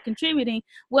and start contributing.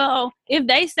 Well, if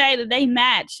they say that they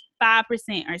match 5%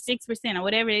 or 6% or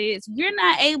whatever it is, you're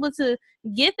not able to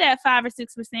get that 5 or 6%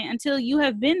 until you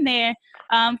have been there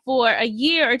for a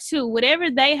year or two,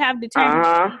 whatever they have determined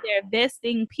to be their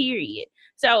vesting period.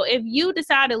 So if you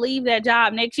decide to leave that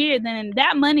job next year, then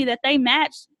that money that they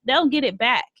match, they'll get it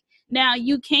back. Now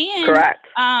you can, correct.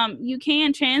 You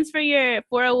can transfer your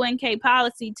 401k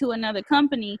policy to another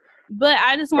company, but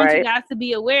I just want you guys to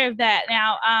be aware of that.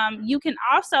 Now, you can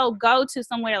also go to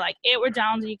somewhere like Edward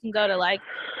Jones, or you can go to like,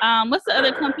 what's the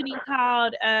other company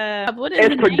called? What is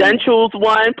it's Prudential's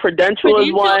one. Prudential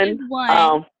is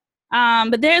one.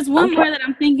 But there's one more that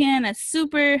I'm thinking is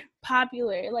super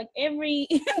popular. Like every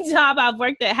job I've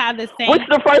worked at had the same. What's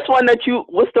the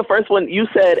first one you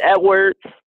said? Edwards?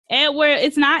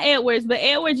 It's not Edwards, but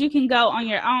Edwards you can go on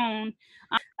your own.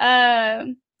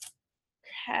 It's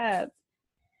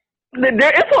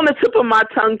on the tip of my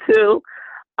tongue too.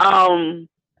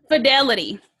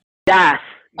 Fidelity. Yes.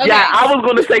 Okay. Yeah, I was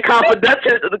gonna say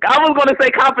confidential.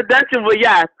 But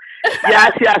yes.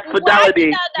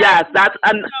 Fidelity. Yes, that's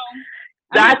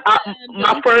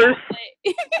my first.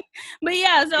 But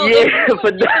yeah, so if you're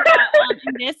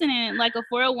investing in like a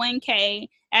 401k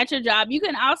at your job, you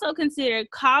can also consider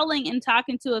calling and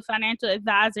talking to a financial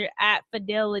advisor at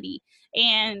Fidelity,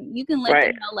 and you can let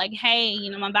them know like, hey,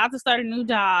 I'm about to start a new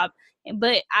job,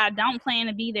 but I don't plan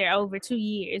to be there over 2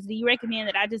 years. Do you recommend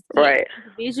that I just get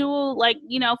individual,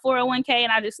 401k,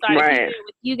 and I just start here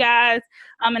with you guys,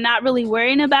 and not really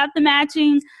worrying about the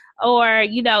matching? Or,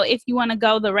 if you want to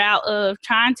go the route of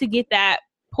trying to get that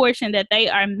portion that they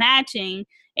are matching,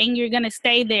 and you're going to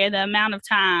stay there the amount of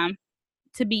time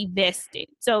to be vested.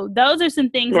 So those are some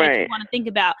things that you want to think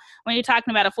about when you're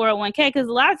talking about a 401k, because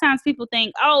a lot of times people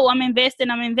think, I'm investing,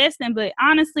 but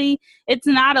honestly, it's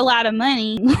not a lot of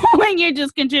money when you're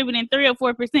just contributing 3 or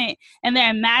 4% and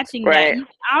they're matching that. You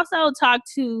can also talk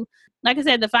to, like I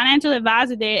said, the financial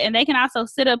advisor there, and they can also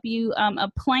set up you a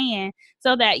plan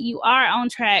so that you are on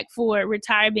track for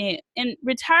retirement. And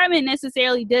retirement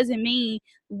necessarily doesn't mean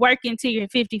working till you're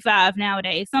 55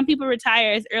 nowadays. Some people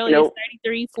retire as early as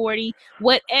 33, 40,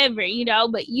 whatever,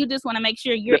 but you just want to make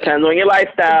sure you're depends on your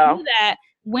lifestyle. Do that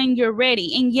when you're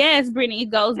ready. And yes, Brittany, it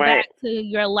goes back to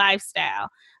your lifestyle.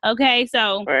 Okay,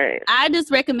 so I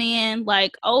just recommend,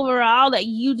 overall, that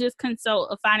you just consult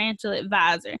a financial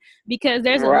advisor, because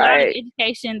there's a lot of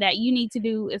education that you need to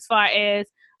do as far as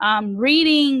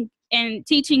reading and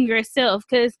teaching yourself.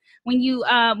 Because when you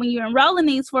enroll in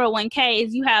these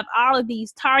 401ks, you have all of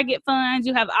these target funds,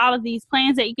 you have all of these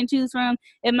plans that you can choose from,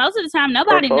 and most of the time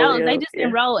nobody knows. They just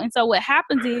enroll. And so what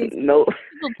happens is people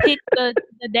pick the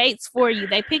dates for you.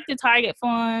 They pick the target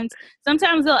funds.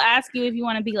 Sometimes they'll ask you if you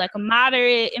want to be like a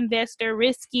moderate investor,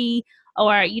 risky,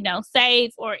 or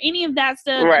safe, or any of that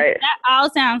stuff. If that all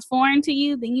sounds foreign to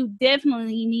you, then you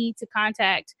definitely need to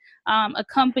contact a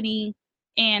company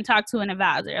and talk to an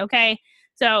advisor. Okay,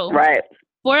 so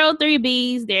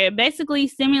 403bs, they're basically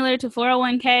similar to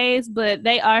 401ks, but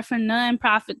they are for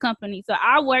nonprofit companies. So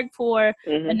I work for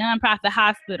a nonprofit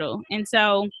hospital, and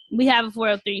so we have a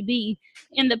 403b.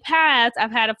 In the past,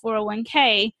 I've had a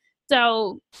 401k.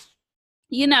 So,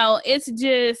 it's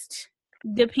just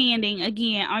depending,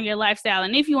 again, on your lifestyle.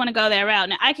 And if you want to go that route,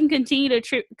 now I can continue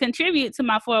to contribute to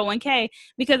my 401k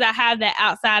because I have that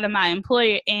outside of my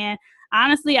employer. And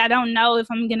honestly, I don't know if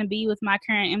I'm going to be with my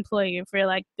current employer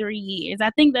for 3 years.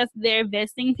 I think that's their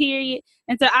vesting period.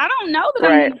 And so I don't know that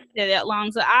I'm going to be there that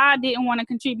long. So I didn't want to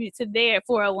contribute to their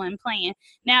 401 plan.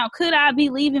 Now, could I be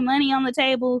leaving money on the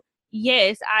table?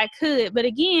 Yes, I could. But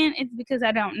again, it's because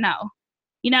I don't know.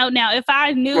 Now if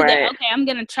I knew that, okay, I'm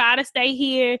going to try to stay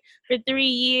here for 3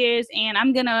 years and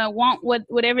I'm going to want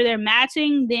whatever they're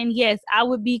matching, then yes, I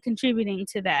would be contributing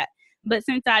to that. But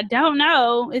since I don't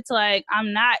know, it's like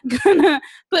I'm not going to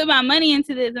put my money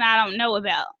into this and I don't know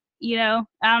about, I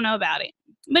don't know about it.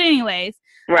 But anyways,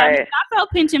 there's also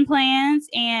pension plans,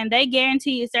 and they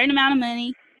guarantee a certain amount of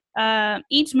money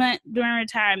each month during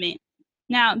retirement.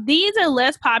 Now, these are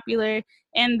less popular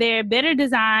and they're better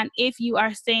designed if you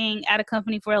are staying at a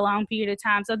company for a long period of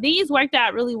time. So these worked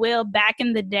out really well back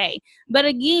in the day. But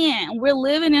again, we're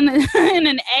living in, in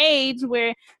an age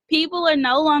where people are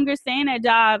no longer staying at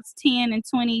jobs 10 and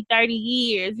 20, 30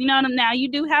 years. You know what I mean? Now, you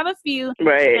do have a few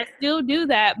that still do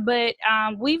that, but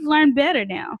we've learned better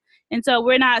now. And so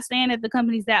we're not staying at the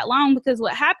companies that long, because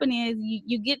what happened is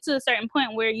you get to a certain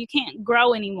point where you can't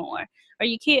grow anymore or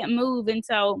you can't move. And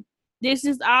so this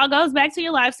just all goes back to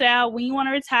your lifestyle, when you want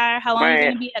to retire, how long you're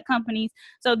going to be at companies.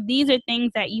 So these are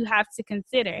things that you have to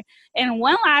consider. And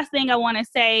one last thing I want to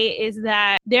say is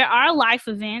that there are life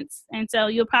events. And so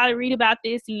you'll probably read about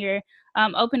this in your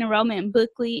open enrollment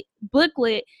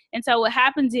booklet. And so what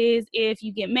happens is, if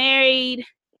you get married,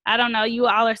 I don't know, you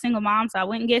all are single moms, so I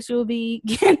wouldn't guess you'll be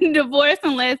getting divorced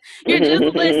unless you're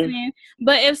just listening.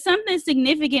 But if something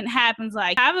significant happens,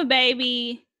 like have a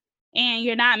baby and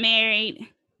you're not married,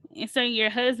 and so your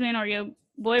husband or your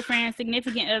boyfriend,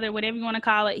 significant other, whatever you want to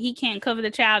call it, he can't cover the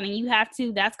child and you have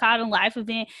to, that's called a life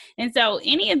event. And so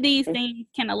any of these things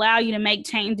can allow you to make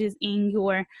changes in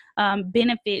your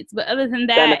benefits. But other than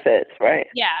that,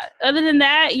 other than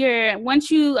that,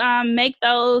 once you make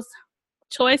those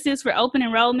choices for open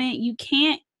enrollment, you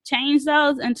can't change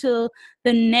those until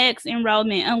the next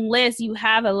enrollment, unless you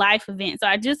have a life event. So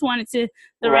I just wanted to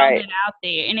throw that out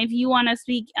there. And if you want to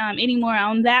speak any more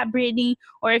on that, Brittany,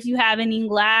 or if you have any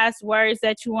last words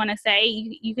that you want to say,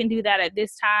 you can do that at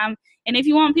this time. And if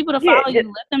you want people to follow you,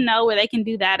 let them know where they can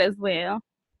do that as well.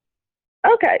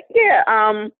 Okay.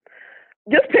 Yeah.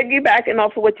 Just piggybacking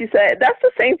off of what you said, that's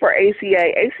the same for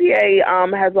ACA. ACA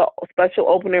has a special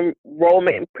open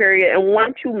enrollment period, and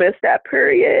once you miss that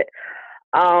period,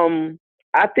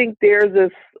 I think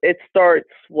it starts,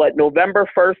 November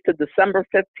 1st to December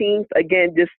 15th.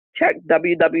 Again, just check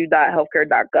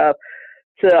www.healthcare.gov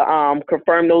to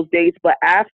confirm those dates. But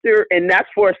and that's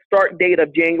for a start date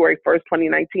of January 1st,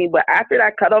 2019. But after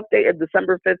that cutoff date of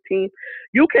December 15th,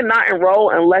 you cannot enroll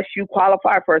unless you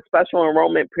qualify for a special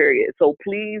enrollment period. So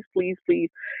please, please, please,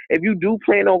 if you do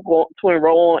plan on to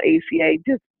enroll on ACA,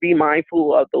 just be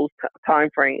mindful of those time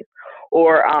frames.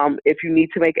 Or if you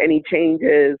need to make any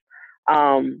changes,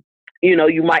 you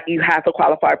have to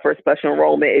qualify for a special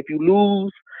enrollment. If you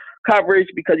lose coverage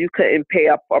because you couldn't pay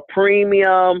up a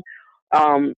premium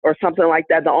or something like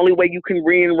that, the only way you can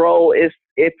re-enroll is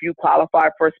if you qualify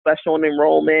for a special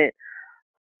enrollment.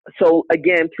 So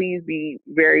again, please be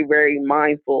very, very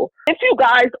mindful. If you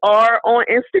guys are on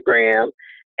Instagram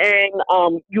and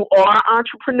you are an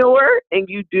entrepreneur and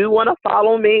you do want to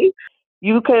follow me,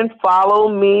 you can follow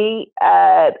me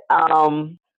at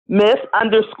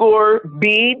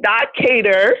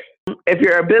Miss_B.Cater. If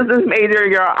you're a business major,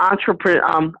 you're an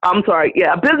entrepreneur.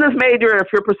 A business major.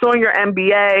 If you're pursuing your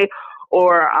MBA,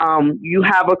 or you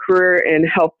have a career in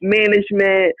health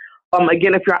management.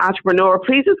 Again, if you're an entrepreneur,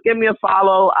 please just give me a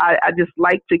follow. I just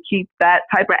like to keep that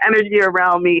type of energy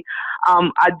around me.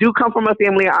 I do come from a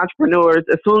family of entrepreneurs.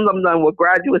 As soon as I'm done with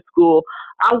graduate school,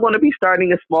 I'm going to be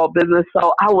starting a small business.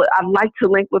 So I'd like to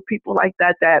link with people like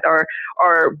that are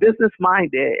business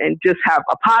minded and just have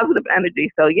a positive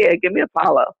energy. So yeah, give me a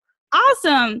follow.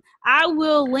 Awesome. I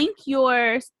will link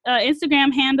your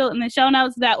Instagram handle in the show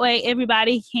notes. That way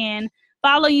everybody can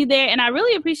follow you there. And I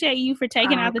really appreciate you for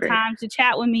taking out the time to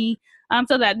chat with me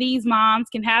so that these moms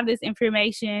can have this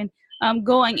information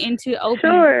going into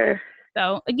open. Sure.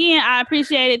 So again, I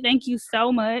appreciate it. Thank you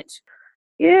so much.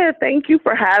 Yeah, thank you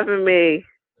for having me.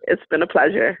 It's been a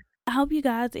pleasure. I hope you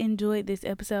guys enjoyed this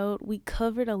episode. We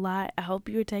covered a lot. I hope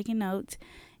you were taking notes.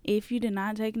 If you did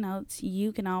not take notes,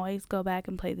 you can always go back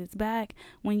and play this back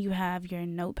when you have your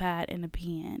notepad and a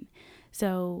pen.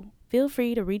 So feel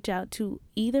free to reach out to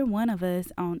either one of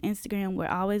us on Instagram. We're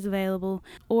always available.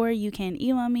 Or you can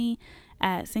email me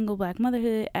at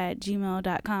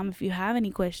singleblackmotherhood@gmail.com if you have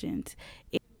any questions.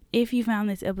 If you found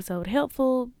this episode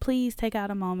helpful, please take out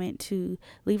a moment to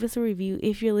leave us a review.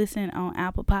 If you're listening on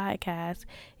Apple Podcasts,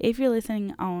 if you're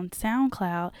listening on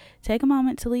SoundCloud, take a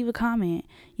moment to leave a comment.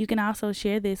 You can also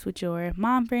share this with your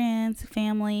mom friends,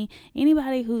 family,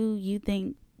 anybody who you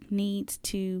think needs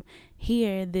to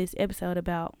hear this episode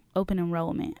about open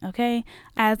enrollment, okay?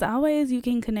 As always, you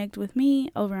can connect with me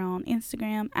over on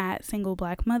Instagram at Single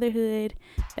Black Motherhood,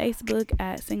 Facebook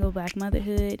at Single Black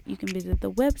Motherhood. You can visit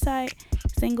the website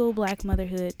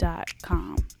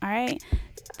singleblackmotherhood.com. All right?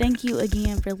 Thank you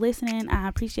again for listening. I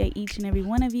appreciate each and every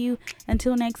one of you.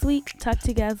 Until next week, talk to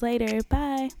you guys later.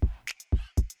 Bye.